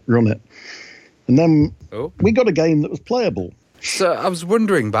needed to help run it. And then we got a game that was playable. So I was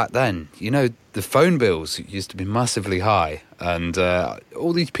wondering back then, the phone bills used to be massively high, and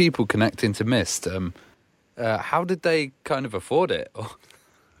all these people connecting to Myst, how did they kind of afford it?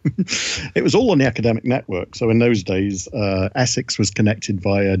 It was all on the academic network. So in those days, Essex was connected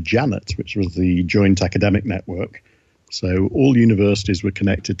via Janet, which was the joint academic network. So all universities were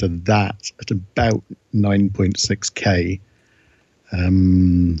connected to that at about 9.6K.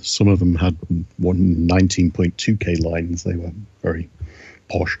 Some of them had 19.2K lines. They were very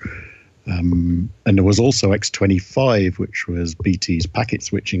posh. And there was also X25, which was BT's packet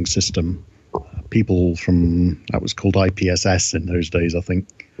switching system. That was called IPSS in those days, I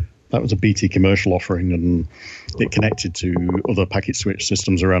think. That was a BT commercial offering, and it connected to other packet switch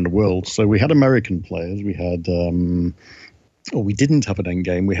systems around the world. So we had American players. We had, we didn't have an end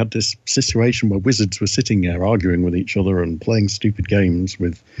game. We had this situation where wizards were sitting there arguing with each other and playing stupid games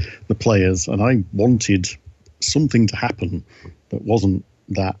with the players. And I wanted something to happen that wasn't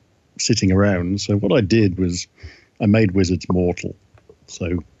that sitting around. So what I did was I made wizards mortal.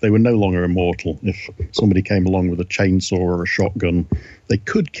 So they were no longer immortal. If somebody came along with a chainsaw or a shotgun, they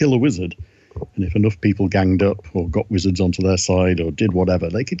could kill a wizard, And if enough people ganged up or got wizards onto their side or did whatever,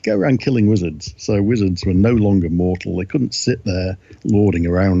 they could go around killing wizards. So wizards were no longer mortal. They couldn't sit there lording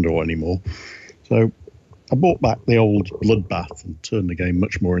around or anymore. So I brought back the old bloodbath and turned the game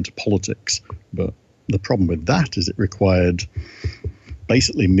much more into politics. But the problem with that is it required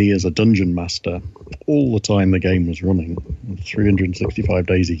basically me as a dungeon master all the time the game was running, 365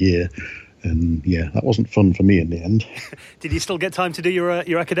 days a year. And yeah, that wasn't fun for me in the end. Did you still get time to do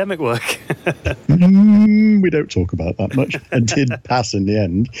your academic work? We don't talk about that much. I did pass in the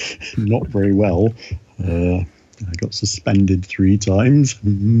end, not very well. I got suspended 3 times.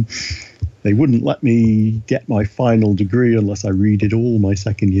 They wouldn't let me get my final degree unless I redid all my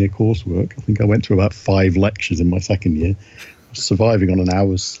second year coursework. I think I went to about 5 lectures in my second year, surviving on an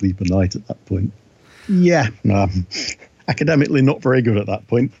hour's sleep a night at that point. Yeah, academically not very good at that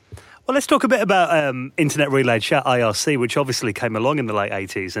point. Well, let's talk a bit about Internet Relay Chat, IRC, which obviously came along in the late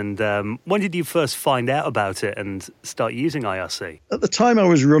 80s. And when did you first find out about it and start using IRC? At the time I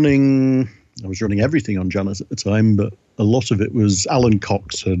was running everything on Janus at the time, but a lot of it was Alan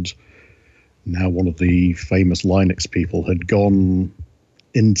Cox now one of the famous Linux people, had gone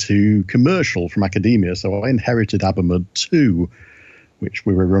into commercial from academia. So I inherited Abermud 2, which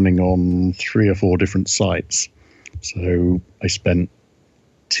we were running on 3 or 4 different sites. So I spent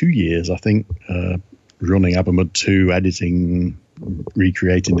 2 years, I think, running Abermud 2, editing,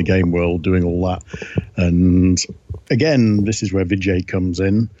 recreating the game world, doing all that. And again, this is where Vijay comes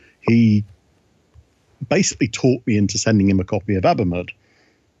in. He basically talked me into sending him a copy of Abermud,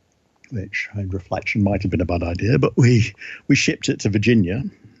 which on reflection might have been a bad idea, but we shipped it to Virginia,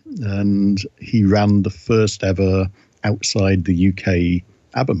 and he ran the first ever outside the UK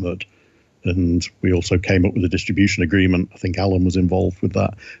Abermud. And we also came up with a distribution agreement. I think Alan was involved with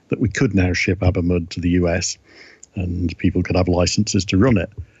that we could now ship Abermud to the US and people could have licenses to run it.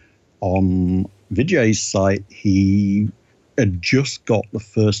 On Vijay's site, he had just got the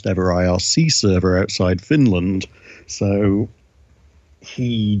first ever IRC server outside Finland. So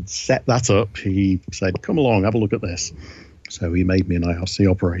he set that up. He said, come along, have a look at this. So he made me an IRC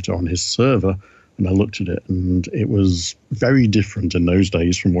operator on his server. And I looked at it, and it was very different in those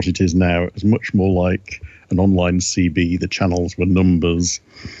days from what it is now. It was much more like an online CB. The channels were numbers.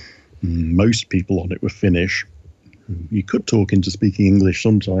 Most people on it were Finnish. You could talk into speaking English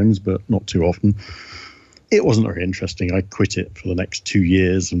sometimes, but not too often. It wasn't very interesting. I quit it for the next 2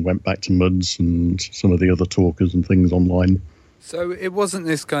 years and went back to MUDs and some of the other talkers and things online. So it wasn't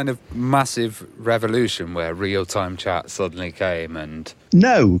this kind of massive revolution where real-time chat suddenly came and...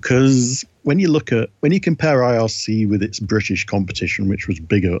 No, because when you compare IRC with its British competition, which was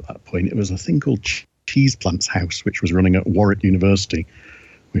bigger at that point, it was a thing called Cheese Plants House, which was running at Warwick University,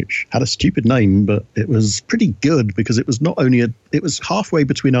 which had a stupid name, but it was pretty good because it was not only it was halfway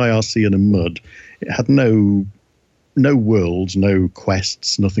between IRC and a MUD. It had no worlds, no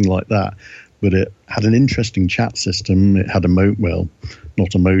quests, nothing like that. But it had an interesting chat system. It had not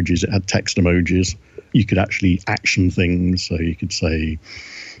emojis, it had text emojis. You could actually action things. So you could say,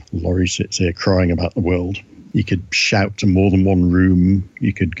 Lawrie sits here crying about the world. You could shout to more than one room.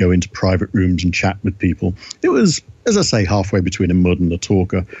 You could go into private rooms and chat with people. It was, as I say, halfway between a MUD and a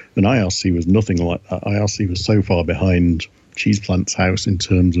talker. And IRC was nothing like that. IRC was so far behind Cheese Plants House in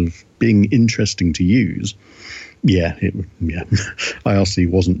terms of being interesting to use. Yeah. IRC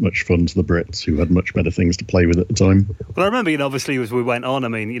wasn't much fun to the Brits, who had much better things to play with at the time. Well, I remember, obviously as we went on,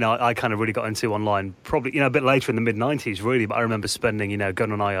 I kind of really got into online probably, a bit later in the mid-90s, really, but I remember spending,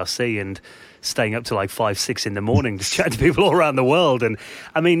 going on IRC and staying up to like 5, 6 in the morning, just chatting to people all around the world. And,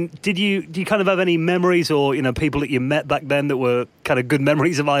 do you kind of have any memories or, people that you met back then that were kind of good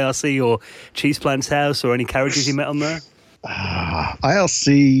memories of IRC or Cheese Plants House or any characters you met on there?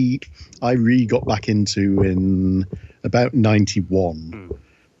 IRC, I really got back into in about 91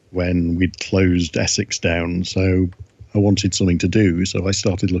 when we'd closed Essex down. So I wanted something to do. So I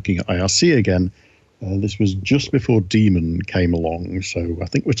started looking at IRC again. This was just before Demon came along. So I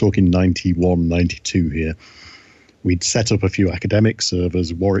think we're talking 91, 92 here. We'd set up a few academic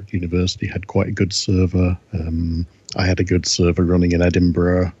servers. Warwick University had quite a good server. I had a good server running in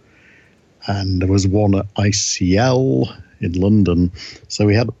Edinburgh. And there was one at ICL in London. So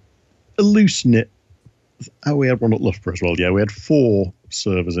we had a loose-knit... we had one at Loughborough as well. Yeah, we had 4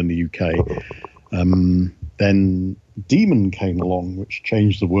 servers in the UK. Then Demon came along, which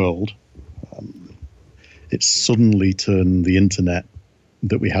changed the world. It suddenly turned the internet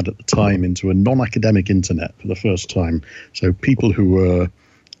that we had at the time into a non-academic internet for the first time. So people who were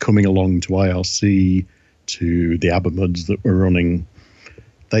coming along to IRC, to the Abermuds that were running,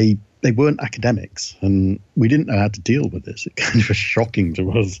 they they weren't academics, and we didn't know how to deal with this. It kind of was shocking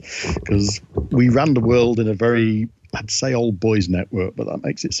to us because we ran the world in a very, I'd say, old boys network, but that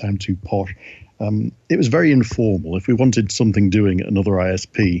makes it sound too posh. It was very informal. If we wanted something doing at another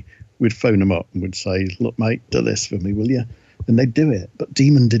ISP, we'd phone them up and we'd say, look, mate, do this for me, will you? And they'd do it. But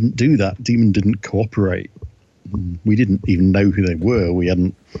Demon didn't do that. Demon didn't cooperate. We didn't even know who they were. We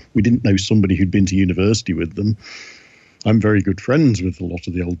didn't know somebody who'd been to university with them. I'm very good friends with a lot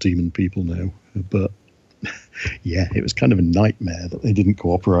of the old Demon people now, but yeah, it was kind of a nightmare that they didn't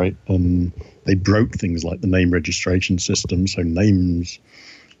cooperate, and they broke things like the name registration system. So name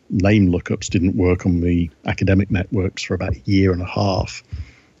lookups didn't work on the academic networks for about a year and a half.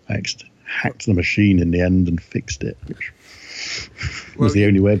 I hacked the machine in the end and fixed it, which was the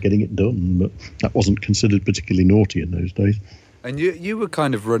only way of getting it done, but that wasn't considered particularly naughty in those days. And you were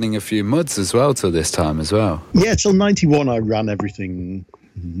kind of running a few MUDs as well till this time as well. Yeah, till 91 I ran everything.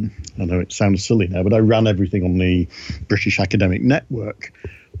 I know it sounds silly now, but I ran everything on the British Academic Network.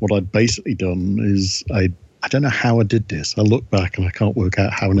 What I'd basically done is, I don't know how I did this. I look back and I can't work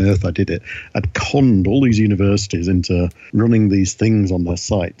out how on earth I did it. I'd conned all these universities into running these things on their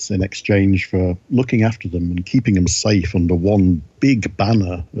sites in exchange for looking after them and keeping them safe under one big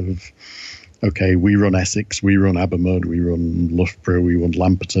banner of, okay, we run Essex, we run Abermud, we run Loughborough, we run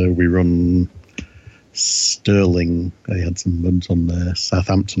Lampeter, we run Stirling. They had some MUDs on there.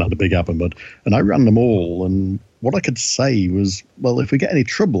 Southampton had a big Abermud. And I ran them all. And what I could say was, well, if we get any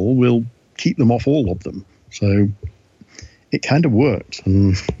trouble, we'll keep them off all of them. So it kind of worked.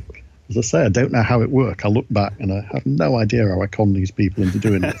 And as I say, I don't know how it worked. I look back and I have no idea how I conned these people into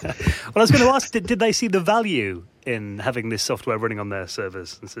doing it. Well, I was going to ask, did they see the value in having this software running on their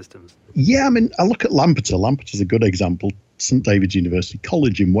servers and systems? Yeah, I mean, I look at Lampeter. Lampeter's a good example. St David's University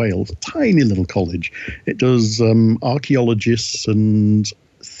College in Wales, tiny little college. It does archaeologists and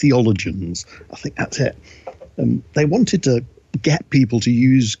theologians. I think that's it. They wanted to get people to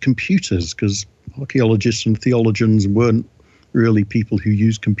use computers because archaeologists and theologians weren't really people who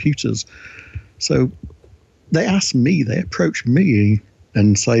used computers. So they approached me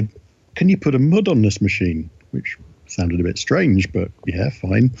and said, can you put a MUD on this machine? Which sounded a bit strange, but yeah,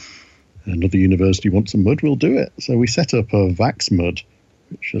 fine. Another university wants a MUD, we'll do it. So we set up a VAX MUD,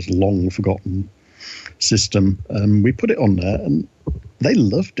 which is a long forgotten system. We put it on there and they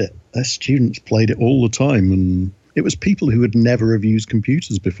loved it. Their students played it all the time. And it was people who would never have used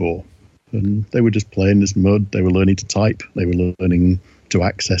computers before. And they were just playing this MUD. They were learning to type. They were learning to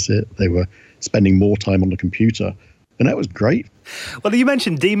access it. They were spending more time on the computer. And that was great. Well, you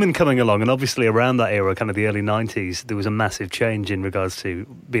mentioned Demon coming along, and obviously around that era, kind of the early 90s, there was a massive change in regards to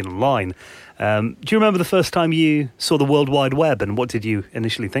being online. Do you remember the first time you saw the World Wide Web, and what did you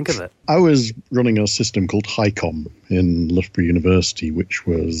initially think of it? I was running a system called HICOM in Loughborough University, which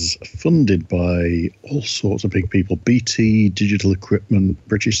was funded by all sorts of big people. BT, Digital Equipment,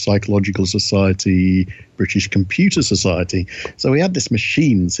 British Psychological Society, British Computer Society. So we had this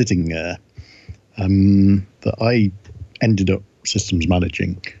machine sitting there that I ended up systems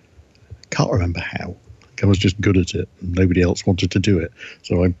managing. Can't remember how. I was just good at it and nobody else wanted to do it.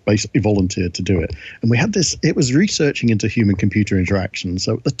 So I basically volunteered to do it. And we had this, it was researching into human-computer interaction.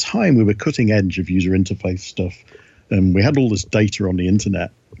 So at the time we were cutting edge of user interface stuff. And we had all this data on the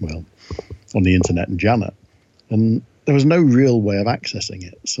internet, and Janet. And there was no real way of accessing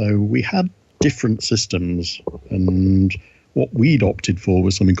it. So we had different systems, and what we'd opted for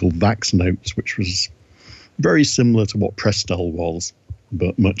was something called VAX Notes, which was very similar to what Prestel was,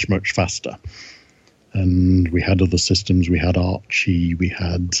 but much, much faster. And we had other systems. We had Archie. We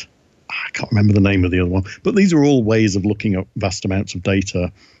had, I can't remember the name of the other one. But these are all ways of looking at vast amounts of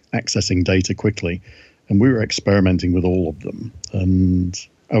data, accessing data quickly. And we were experimenting with all of them. And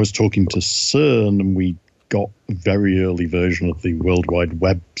I was talking to CERN, and we got a very early version of the World Wide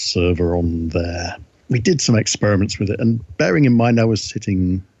Web server on there. We did some experiments with it. And bearing in mind I was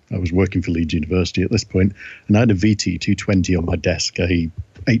working for Leeds University at this point, and I had a VT220 on my desk, a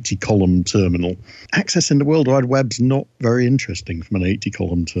 80-column terminal. Accessing the World Wide Web's not very interesting from an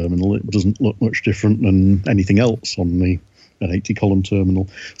 80-column terminal. It doesn't look much different than anything else on an 80-column terminal.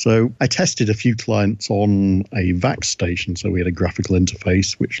 So I tested a few clients on a VAX station, so we had a graphical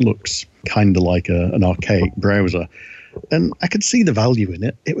interface, which looks kind of like an archaic browser. And I could see the value in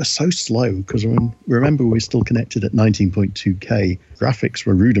it. It was so slow because remember we were still connected at 19.2K. Graphics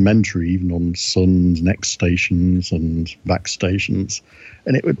were rudimentary even on Sun's Next stations and VAX stations.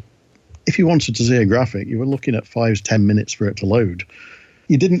 And it would, if you wanted to see a graphic, you were looking at 5-10 minutes for it to load.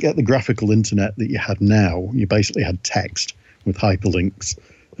 You didn't get the graphical internet that you had now. You basically had text with hyperlinks.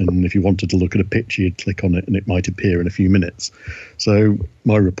 And if you wanted to look at a picture, you'd click on it and it might appear in a few minutes. So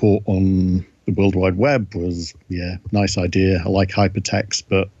my report on the World Wide Web was, nice idea. I like hypertext,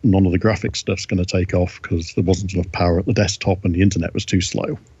 but none of the graphic stuff's going to take off because there wasn't enough power at the desktop and the internet was too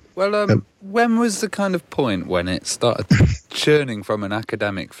slow. Well, when was the kind of point when it started churning from an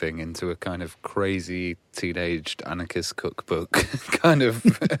academic thing into a kind of crazy teenaged anarchist cookbook kind of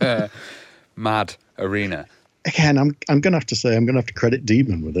mad arena? Again, I'm going to have to say, I'm going to have to credit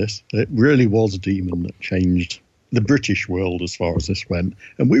Demon with this. It really was Demon that changed the British world as far as this went.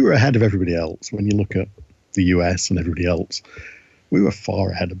 And we were ahead of everybody else. When you look at the US and everybody else, we were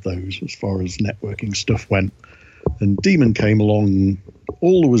far ahead of those as far as networking stuff went. And Demon came along.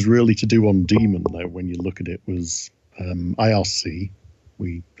 All there was really to do on Demon, though, when you look at it, was IRC.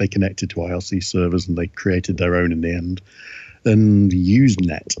 They connected to IRC servers and they created their own in the end. And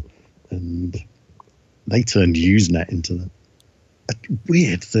Usenet. And they turned Usenet into a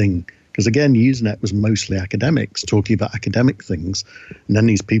weird thing. Because, again, Usenet was mostly academics talking about academic things. And then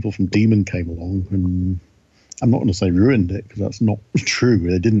these people from Demon came along and I'm not going to say ruined it because that's not true.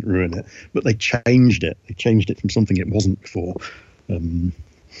 They didn't ruin it, but they changed it. They changed it from something it wasn't before.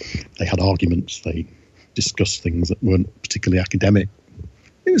 They had arguments. They discussed things that weren't particularly academic.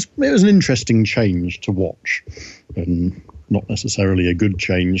 It was an interesting change to watch, and not necessarily a good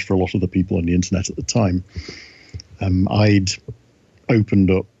change for a lot of the people on the internet at the time. I'd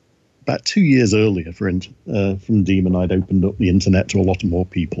opened up about 2 years earlier from Demon. I'd opened up the internet to a lot more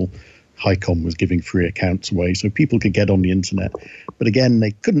people. HiCom was giving free accounts away so people could get on the internet. But again, they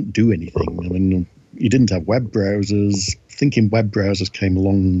couldn't do anything. I mean, you didn't have web browsers. Thinking web browsers came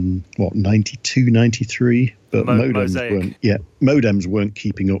along, 92, 93? But modems weren't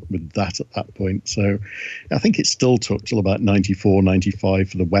keeping up with that at that point. So I think it still took till about 94, 95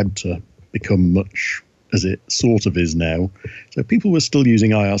 for the web to become much as it sort of is now. So people were still using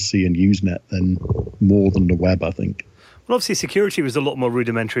IRC and Usenet then more than the web, I think. Well, obviously, security was a lot more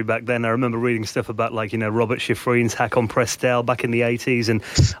rudimentary back then. I remember reading stuff about, Robert Shifrin's hack on Prestel back in the 80s. And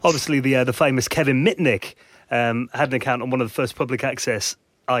obviously, the famous Kevin Mitnick had an account on one of the first public access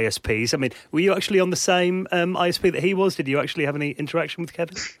ISPs. I mean, were you actually on the same ISP that he was? Did you actually have any interaction with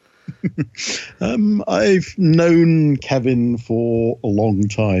Kevin? I've known Kevin for a long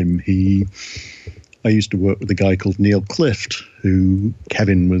time. I used to work with a guy called Neil Clift, who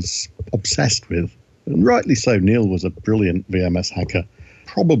Kevin was obsessed with. And rightly so. Neil was a brilliant VMS hacker,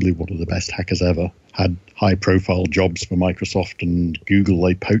 probably one of the best hackers ever. Had high-profile jobs for Microsoft and Google.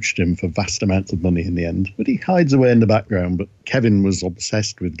 They poached him for vast amounts of money in the end. But he hides away in the background. But Kevin was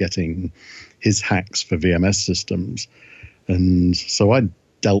obsessed with getting his hacks for VMS systems. And so I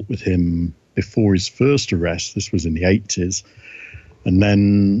dealt with him before his first arrest. This was in the 80s. And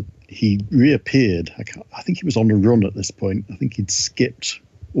then he reappeared. I think he was on a run at this point. I think he'd skipped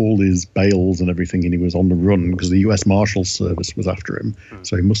all his bails and everything, and he was on the run because the US Marshals Service was after him.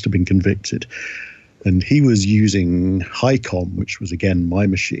 So he must have been convicted. And he was using HiCom, which was, again, my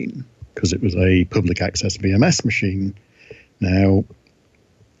machine, because it was a public access VMS machine. Now,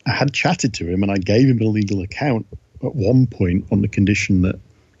 I had chatted to him, and I gave him a legal account at one point on the condition that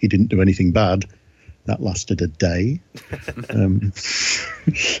he didn't do anything bad. That lasted a day.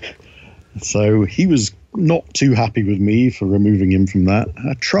 So he was not too happy with me for removing him from that.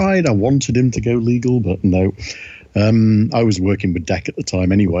 I wanted him to go legal, but no. I was working with DEC at the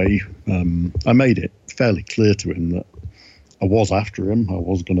time anyway. I made it fairly clear to him that I was after him. I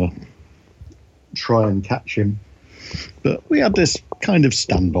was going to try and catch him. But we had this kind of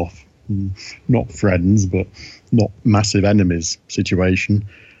standoff. Not friends, but not massive enemies situation.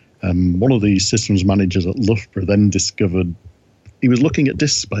 One of the systems managers at Loughborough then discovered he was looking at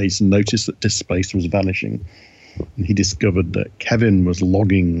disk space and noticed that disk space was vanishing. And he discovered that Kevin was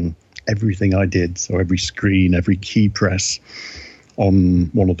logging everything I did, so every screen, every key press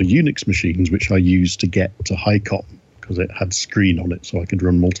on one of the Unix machines, which I used to get to HiCom because it had screen on it so I could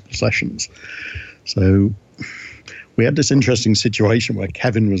run multiple sessions. So we had this interesting situation where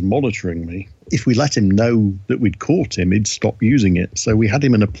Kevin was monitoring me. If we let him know that we'd caught him, he'd stop using it. So we had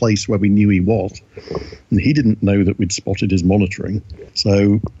him in a place where we knew he was. And he didn't know that we'd spotted his monitoring.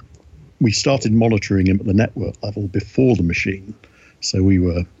 So we started monitoring him at the network level before the machine. So we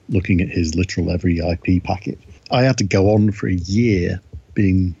were looking at his literal every IP packet. I had to go on for a year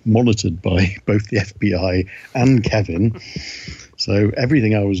being monitored by both the FBI and Kevin. So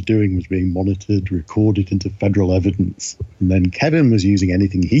everything I was doing was being monitored, recorded into federal evidence. And then Kevin was using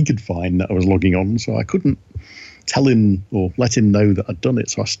anything he could find that I was logging on. So I couldn't tell him or let him know that I'd done it.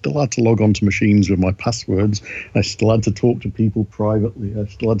 So I still had to log on to machines with my passwords. I still had to talk to people privately. I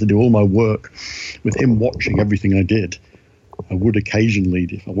still had to do all my work with him watching everything I did. I would occasionally,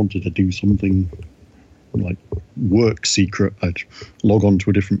 if I wanted to do something like work secret, I'd log on to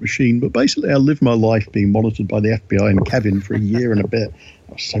a different machine. But basically, I lived my life being monitored by the FBI and Kevin for a year and a bit.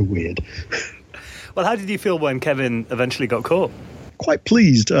 That was so weird. Well, how did you feel when Kevin eventually got caught? Quite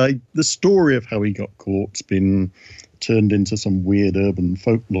pleased. The story of how he got caught's been turned into some weird urban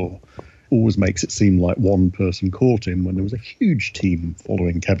folklore. Always makes it seem like one person caught him when there was a huge team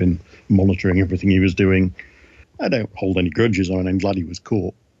following Kevin, monitoring everything he was doing. I don't hold any grudges on him. I'm glad he was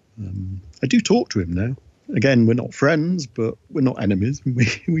caught. I do talk to him now. Again, we're not friends, but we're not enemies.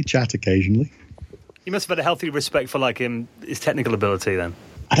 We chat occasionally. You must have had a healthy respect for his technical ability then.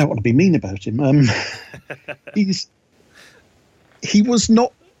 I don't want to be mean about him. He was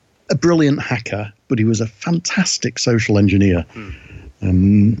not a brilliant hacker, but he was a fantastic social engineer.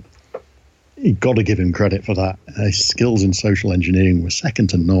 You've got to give him credit for that. His skills in social engineering were second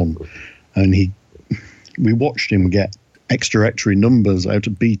to none. And we watched him get extra numbers out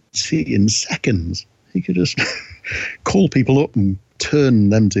of BT in seconds. He could just call people up and turn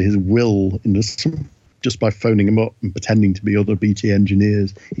them to his will just by phoning them up and pretending to be other BT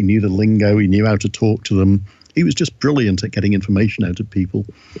engineers. He knew the lingo. He knew how to talk to them. He was just brilliant at getting information out of people.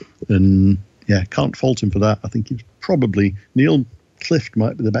 And yeah, can't fault him for that. I think he's probably, Neil Clift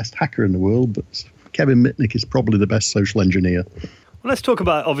might be the best hacker in the world, but Kevin Mitnick is probably the best social engineer. Well, let's talk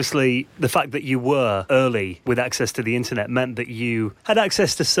about, obviously, the fact that you were early with access to the internet meant that you had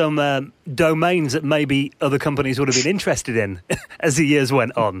access to some domains that maybe other companies would have been interested in as the years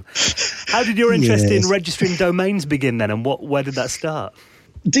went on. How did your interest in registering domains begin then, and where did that start?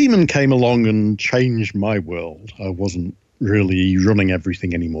 Daemon came along and changed my world. I wasn't really running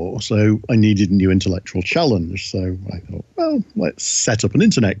everything anymore, so I needed a new intellectual challenge. So I thought, well, let's set up an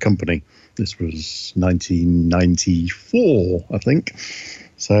internet company. This was 1994, I think.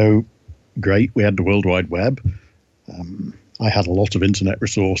 So great, we had the World Wide Web. I had a lot of internet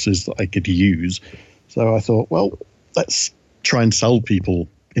resources that I could use. So I thought, well, let's try and sell people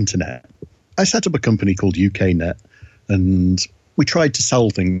internet. I set up a company called UKNet, and we tried to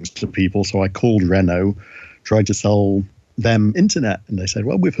sell things to people. So I called Renault, tried to sell them internet. And they said,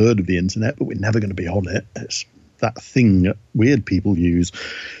 well, we've heard of the internet, but we're never going to be on it. It's that thing that weird people use.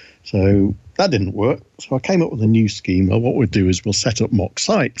 So that didn't work. So I came up with a new scheme. Well, what we'll do is we'll set up mock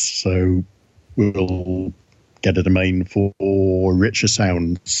sites. So we'll get a domain for Richer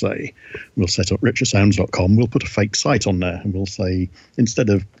Sounds, say. We'll set up richersounds.com. We'll put a fake site on there. And we'll say, instead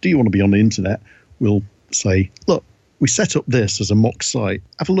of, do you want to be on the internet? We'll say, look, we set up this as a mock site.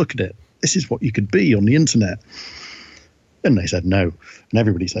 Have a look at it. This is what you could be on the internet. And they said no. And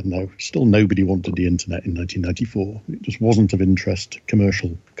everybody said no. Still nobody wanted the internet in 1994. It just wasn't of interest to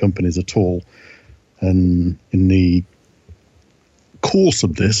commercial companies at all. And in the course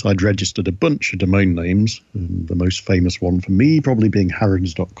of this, I'd registered a bunch of domain names. And the most famous one for me probably being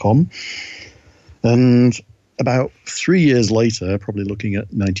harrods.com. And about 3 years later, probably looking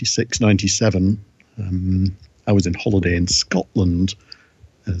at 96, 97, I was in holiday in Scotland.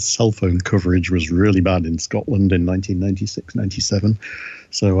 Cell phone coverage was really bad in Scotland in 1996, 97.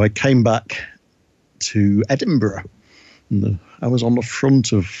 So I came back to Edinburgh. And I was on the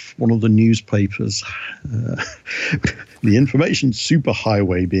front of one of the newspapers. The information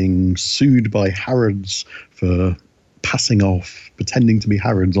superhighway being sued by Harrods for passing off, pretending to be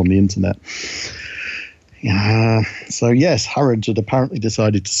Harrods on the internet. So yes, Harrods had apparently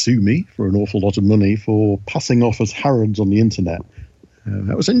decided to sue me for an awful lot of money for passing off as Harrods on the internet.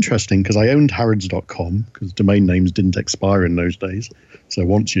 That was interesting because I owned harrods.com because domain names didn't expire in those days. So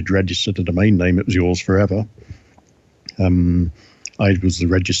once you'd registered a domain name, it was yours forever. I was the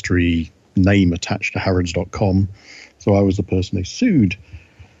registry name attached to harrods.com. So I was the person they sued.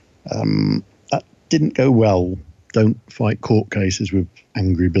 That didn't go well. Don't fight court cases with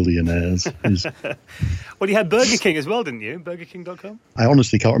angry billionaires. Well, you had Burger King as well, didn't you? BurgerKing.com? I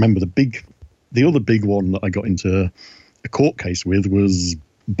honestly can't remember. The other big one that I got into a court case with was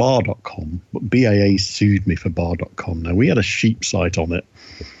bar.com, but BAA sued me for bar.com. Now, we had a sheep site on it,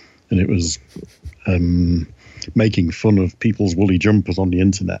 and it was making fun of people's woolly jumpers on the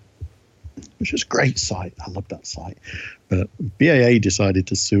internet, which was a great site. I loved that site. But BAA decided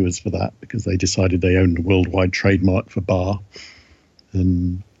to sue us for that because they decided they owned a worldwide trademark for bar.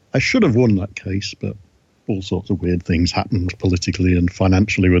 And I should have won that case, but all sorts of weird things happened politically and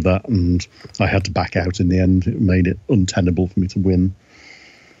financially with that, and I had to back out in the end. It made it untenable for me to win.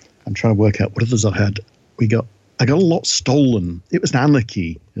 I'm trying to work out what others I had. I got a lot stolen. It was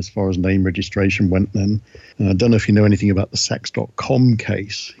anarchy as far as name registration went then. And I don't know if you know anything about the sex.com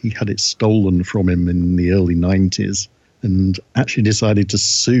case. He had it stolen from him in the early 90s and actually decided to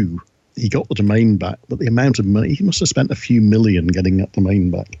sue. he got the domain back, but the amount of money, he must have spent a few million getting that domain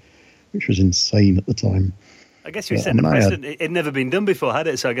back, which was insane at the time. I guess you were setting a precedent. It had never been done before, had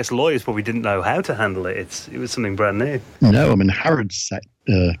it? So I guess lawyers probably didn't know how to handle it. It was something brand new. No, I mean, Harrods set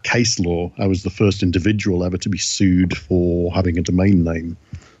case law. I was the first individual ever to be sued for having a domain name.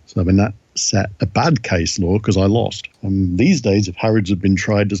 So, I mean, that set a bad case law because I lost. These days, if Harrods had been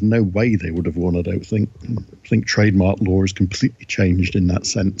tried, there's no way they would have won, I don't think. I think trademark law has completely changed in that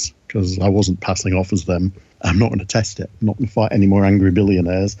sense because I wasn't passing off as them. I'm not going to test it. I'm not going to fight any more angry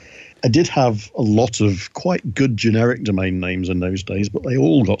billionaires. I did have a lot of quite good generic domain names in those days, but they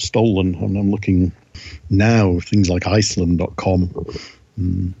all got stolen. And I'm looking now, things like Iceland.com,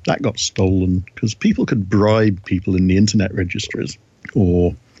 that got stolen because people could bribe people in the internet registries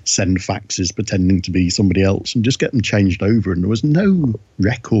or send faxes pretending to be somebody else and just get them changed over. And there was no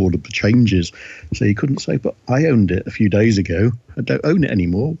record of the changes. So you couldn't say, but I owned it a few days ago. I don't own it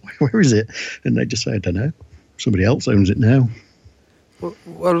anymore. Where is it? And they just say, I don't know. Somebody else owns it now.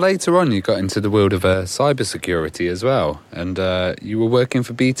 Well, later on you got into the world of cybersecurity as well, and you were working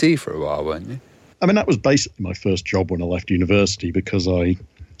for BT for a while, weren't you? I mean, that was basically my first job when I left university because I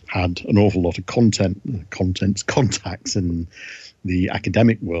had an awful lot of contacts in the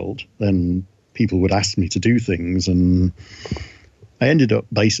academic world. Then people would ask me to do things, and I ended up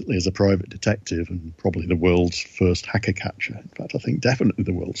basically as a private detective and probably the world's first hacker catcher. In fact, I think definitely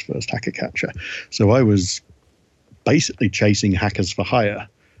the world's first hacker catcher. So I was basically chasing hackers for hire,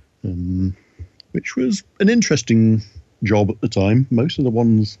 which was an interesting job at the time. Most of the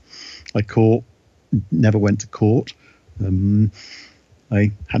ones I caught never went to court.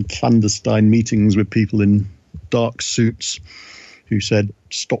 I had clandestine meetings with people in dark suits who said,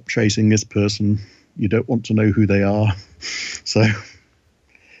 stop chasing this person. You don't want to know who they are. So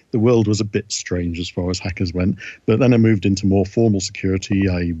the world was a bit strange as far as hackers went. But then I moved into more formal security.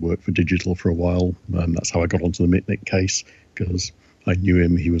 I worked for Digital for a while, and that's how I got onto the Mitnick case, because I knew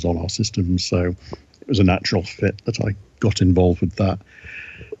him, he was on our systems. So it was a natural fit that I got involved with that.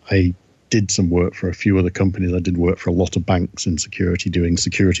 I did some work for a few other companies. I did work for a lot of banks in security, doing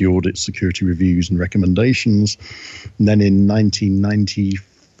security audits, security reviews and recommendations. And then in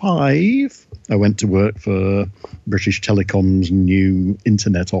 1995, I went to work for British Telecom's new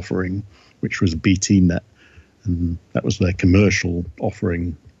internet offering, which was BTnet. And that was their commercial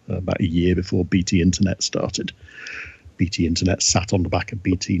offering about a year before BT Internet started. BT Internet sat on the back of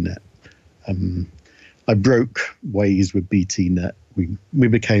BTnet. I broke ways with BTnet. We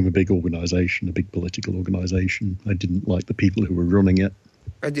became a big organisation, a big political organisation. I didn't like the people who were running it.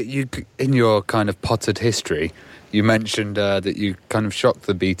 You, in your kind of potted history, you mentioned that you kind of shocked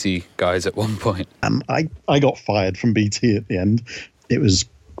the BT guys at one point. I got fired from BT at the end. It was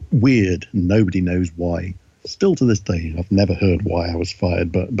weird, and nobody knows why. Still to this day, I've never heard why I was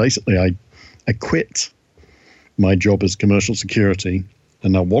fired. But basically, I quit my job as commercial security,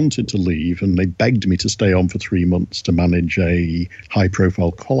 and I wanted to leave, and they begged me to stay on for 3 months to manage a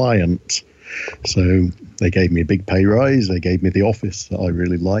high-profile client. So they gave me a big pay rise. They gave me the office that I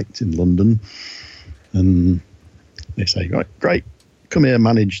really liked in London. And they say, right, great, come here,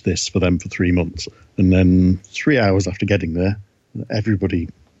 manage this for them for 3 months. And then 3 hours after getting there, everybody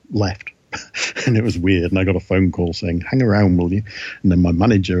left. And it was weird. And I got a phone call saying, hang around, will you? And then my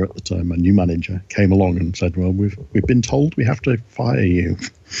manager at the time, my new manager, came along and said, well, we've been told we have to fire you.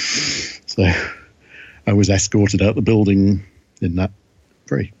 So I was escorted out the building in that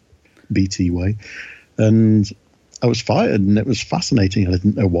very BT way. And I was fired, and it was fascinating. I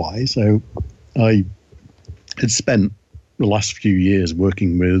didn't know why. So I had spent the last few years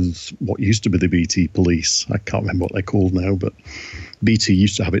working with what used to be the BT police. I can't remember what they're called now, but BT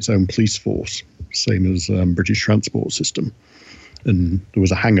used to have its own police force, same as British Transport System. And there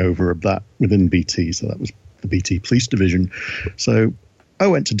was a hangover of that within BT, so that was the BT Police Division. So I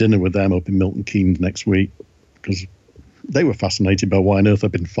went to dinner with them up in Milton Keynes next week because they were fascinated by why on earth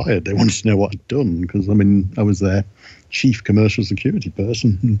I'd been fired. They wanted to know what I'd done because, I mean, I was their chief commercial security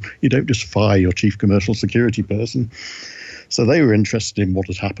person. You don't just fire your chief commercial security person. So they were interested in what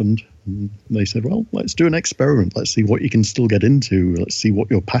had happened. And they said, well, let's do an experiment. Let's see what you can still get into. Let's see what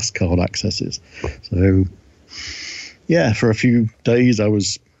your passcard access is. So, yeah, for a few days I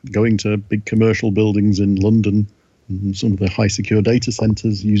was going to big commercial buildings in London and some of the high secure data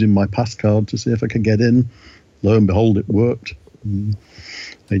centres using my passcard to see if I could get in. Lo and behold, it worked.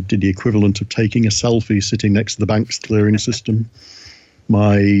 They did the equivalent of taking a selfie sitting next to the bank's clearing system.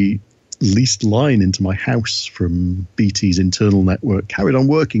 My leased line into my house from BT's internal network carried on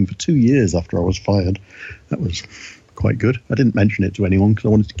working for 2 years after I was fired. That was quite good. I didn't mention it to anyone because I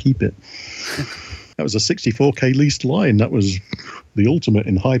wanted to keep it. That was a 64K leased line. That was the ultimate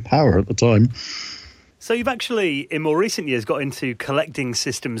in high power at the time. So you've actually, in more recent years, got into collecting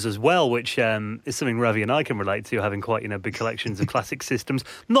systems as well, which is something Ravi and I can relate to, having quite big collections of classic systems.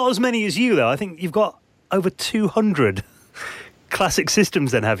 Not as many as you, though. I think you've got over 200 classic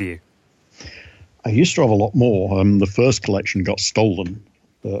systems then, have you? I used to have a lot more. The first collection got stolen.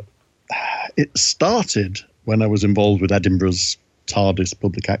 But it started when I was involved with Edinburgh's TARDIS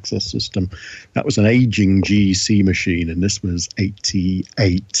public access system. That was an aging GEC machine, and this was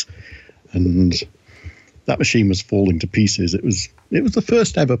 88. And that machine was falling to pieces. It was the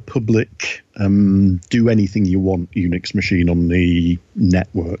first ever public do anything you want Unix machine on the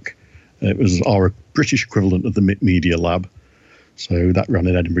network. It was our British equivalent of the MIT Media Lab. So that ran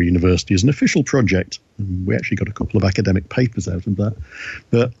at Edinburgh University as an official project. And we actually got a couple of academic papers out of that.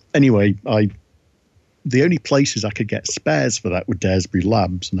 But anyway, the only places I could get spares for that were Daresbury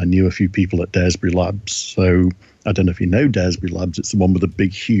Labs, and I knew a few people at Daresbury Labs. So I don't know if you know Daresbury Labs. It's the one with the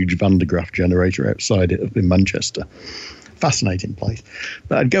big, huge Van de Graaff generator outside it up in Manchester. Fascinating place.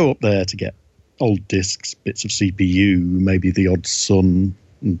 But I'd go up there to get old discs, bits of CPU, maybe the odd Sun,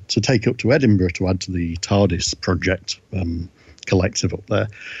 to take up to Edinburgh to add to the TARDIS project collective up there.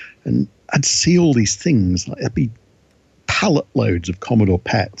 And I'd see all these things. Like, there'd be pallet loads of Commodore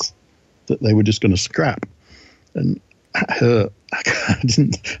PETs that they were just going to scrap. And that hurt.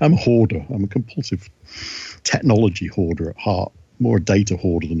 I'm a hoarder. I'm a compulsive technology hoarder at heart. More a data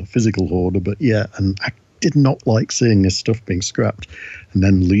hoarder than a physical hoarder. But yeah, and I did not like seeing this stuff being scrapped. And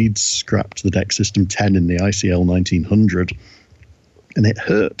then Leeds scrapped the DEC System 10 in the ICL 1900. And it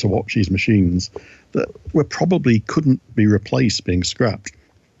hurt to watch these machines that were probably couldn't be replaced being scrapped.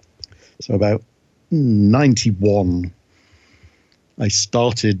 So about 91, I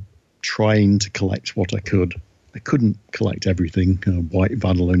started trying to collect what I could. I couldn't collect everything. White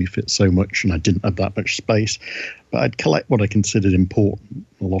van will only fit so much, and I didn't have that much space. But I'd collect what I considered important.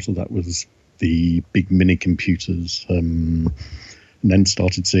 A lot of that was the big mini computers, and then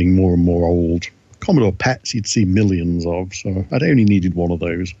started seeing more and more old Commodore PETs you'd see millions of, so I'd only needed one of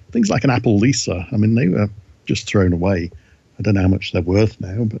those. Things like an Apple Lisa, I mean, they were just thrown away. I don't know how much they're worth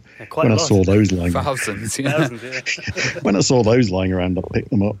now, but when I saw those lying thousands, yeah. When I saw those lying around, I picked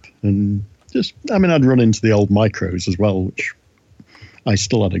them up. And I'd run into the old micros as well, which I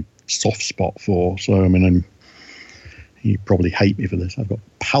still had a soft spot for. So, you probably hate me for this. I've got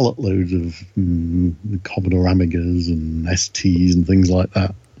pallet loads of Commodore Amigas and STs and things like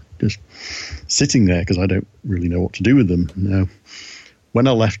that, just sitting there because I don't really know what to do with them. Now, when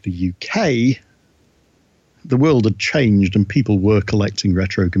I left the UK, the world had changed and people were collecting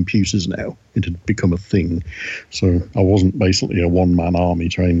retro computers now. It had become a thing. So I wasn't basically a one-man army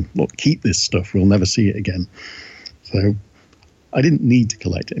trying, look, keep this stuff, we'll never see it again. So I didn't need to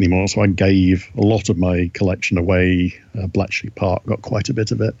collect it anymore, so I gave a lot of my collection away. Bletchley Park got quite a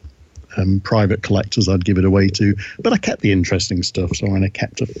bit of it. Private collectors I'd give it away to, but I kept the interesting stuff, so I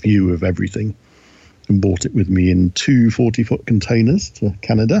kept a few of everything and brought it with me in 2 40-foot containers to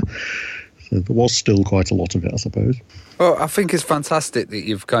Canada. So there was still quite a lot of it, I suppose. Well, I think it's fantastic that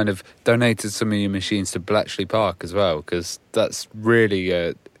you've kind of donated some of your machines to Bletchley Park as well, because that's really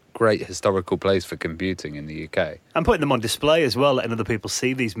a great historical place for computing in the UK. And putting them on display as well, letting other people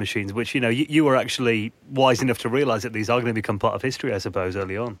see these machines, which, you were actually wise enough to realise that these are going to become part of history, I suppose,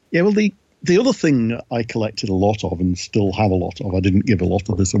 early on. Yeah, well, the other thing I collected a lot of and still have a lot of, I didn't give a lot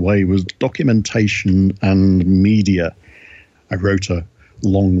of this away, was documentation and media. I wrote a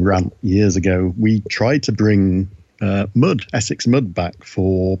long rant years ago. We tried to bring Essex Mud back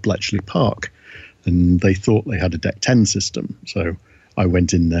for Bletchley Park, and they thought they had a DEC 10 system. So I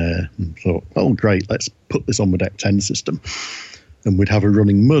went in there and thought, oh, great, let's put this on the DEC 10 system. And we'd have a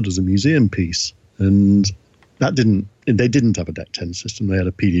running Mud as a museum piece. And they didn't have a DEC 10 system. They had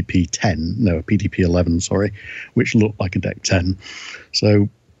a PDP 11, which looked like a DEC 10. So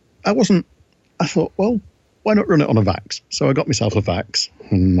I thought, well, why not run it on a VAX? So I got myself a VAX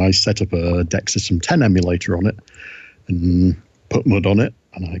and I set up a DEC System 10 emulator on it and put Mud on it.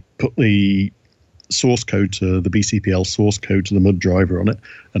 And I put the source code to the BCPL source code to the Mud driver on it.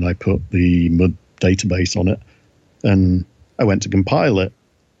 And I put the Mud database on it. And I went to compile it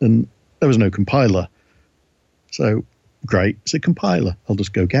and there was no compiler. So great, it's a compiler. I'll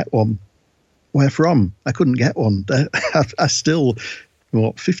just go get one. Where from? I couldn't get one. I still...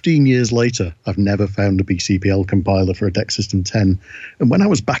 15 years later, I've never found a BCPL compiler for a DEC System 10. And when I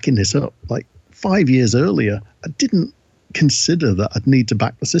was backing this up, 5 years earlier, I didn't consider that I'd need to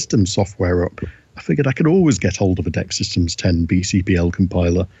back the system software up. I figured I could always get hold of a DEC Systems 10 BCPL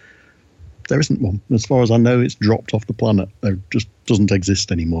compiler. There isn't one. As far as I know, it's dropped off the planet. There just doesn't exist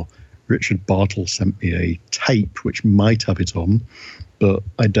anymore. Richard Bartle sent me a tape which might have it on, but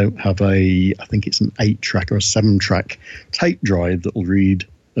I don't have I think it's an 8-track or a 7-track tape drive that will read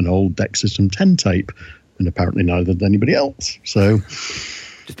an old Deck System 10 tape, and apparently neither did anybody else. So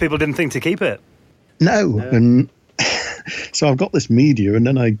just people didn't think to keep it. No. And so I've got this media, and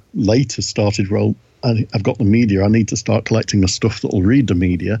then I later started, I've got the media, I need to start collecting the stuff that will read the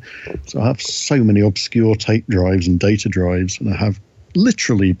media. So I have so many obscure tape drives and data drives, and I have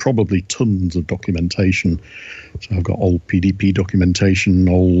literally probably tons of documentation. So I've got old PDP documentation,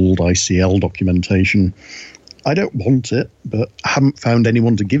 old ICL documentation. I don't want it, but I haven't found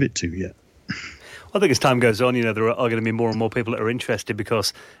anyone to give it to yet. I think as time goes on, there are going to be more and more people that are interested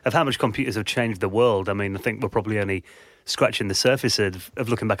because of how much computers have changed the world. I mean, I think we're probably only scratching the surface of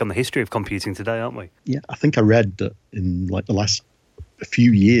looking back on the history of computing today, aren't we? Yeah, I think I read that in the last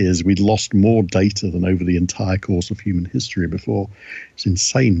few years, we'd lost more data than over the entire course of human history before. It's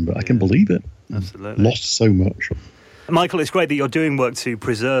insane, but I can believe it. Absolutely. Lost so much. Michael, it's great that you're doing work to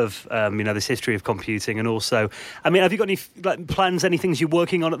preserve, this history of computing, and also, have you got any plans, any things you're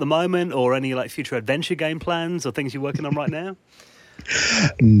working on at the moment, or any future adventure game plans, or things you're working on right now?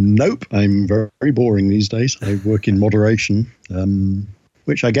 Nope, I'm very, very boring these days. I work in moderation,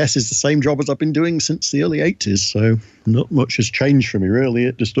 which I guess is the same job as I've been doing since the early 80s. So not much has changed for me, really.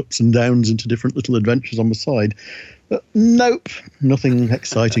 It just ups and downs into different little adventures on the side. But nope, nothing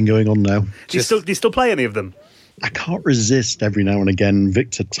exciting going on now. Do you still play any of them? I can't resist every now and again.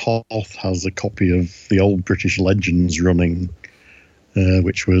 Victor Toth has a copy of the old British Legends running,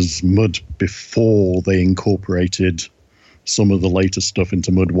 which was Mud before they incorporated some of the later stuff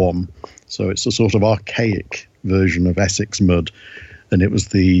into Mud 1. So it's a sort of archaic version of Essex Mud, and it was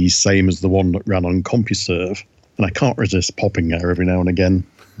the same as the one that ran on CompuServe. And I can't resist popping there every now and again.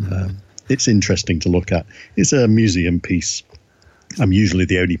 It's interesting to look at. It's a museum piece. I'm usually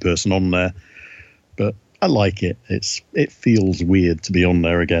the only person on there, but I like it. It feels weird to be on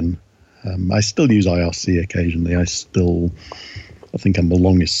there again. I still use IRC occasionally. I think I'm the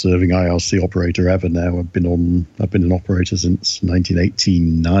longest serving IRC operator ever now. I've been an operator since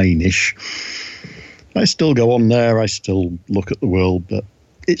 1989-ish. I still go on there. I still look at the world, but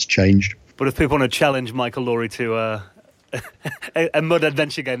it's changed. But if people want to challenge Michael Lawrie to a Mud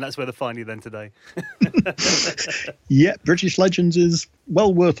adventure game, that's where they find you then today. Yeah, British Legends is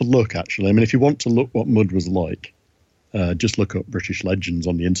well worth a look, actually. I mean, if you want to look what Mud was like, just look up British Legends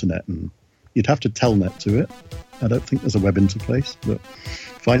on the internet, and you'd have to telnet to it. I don't think there's a web interface, but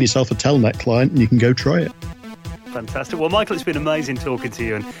find yourself a telnet client and you can go try it. Fantastic. Well, Michael, it's been amazing talking to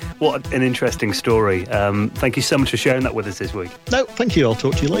you, and what an interesting story. Thank you so much for sharing that with us this week. No, thank you. I'll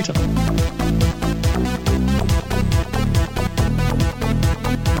talk to you later.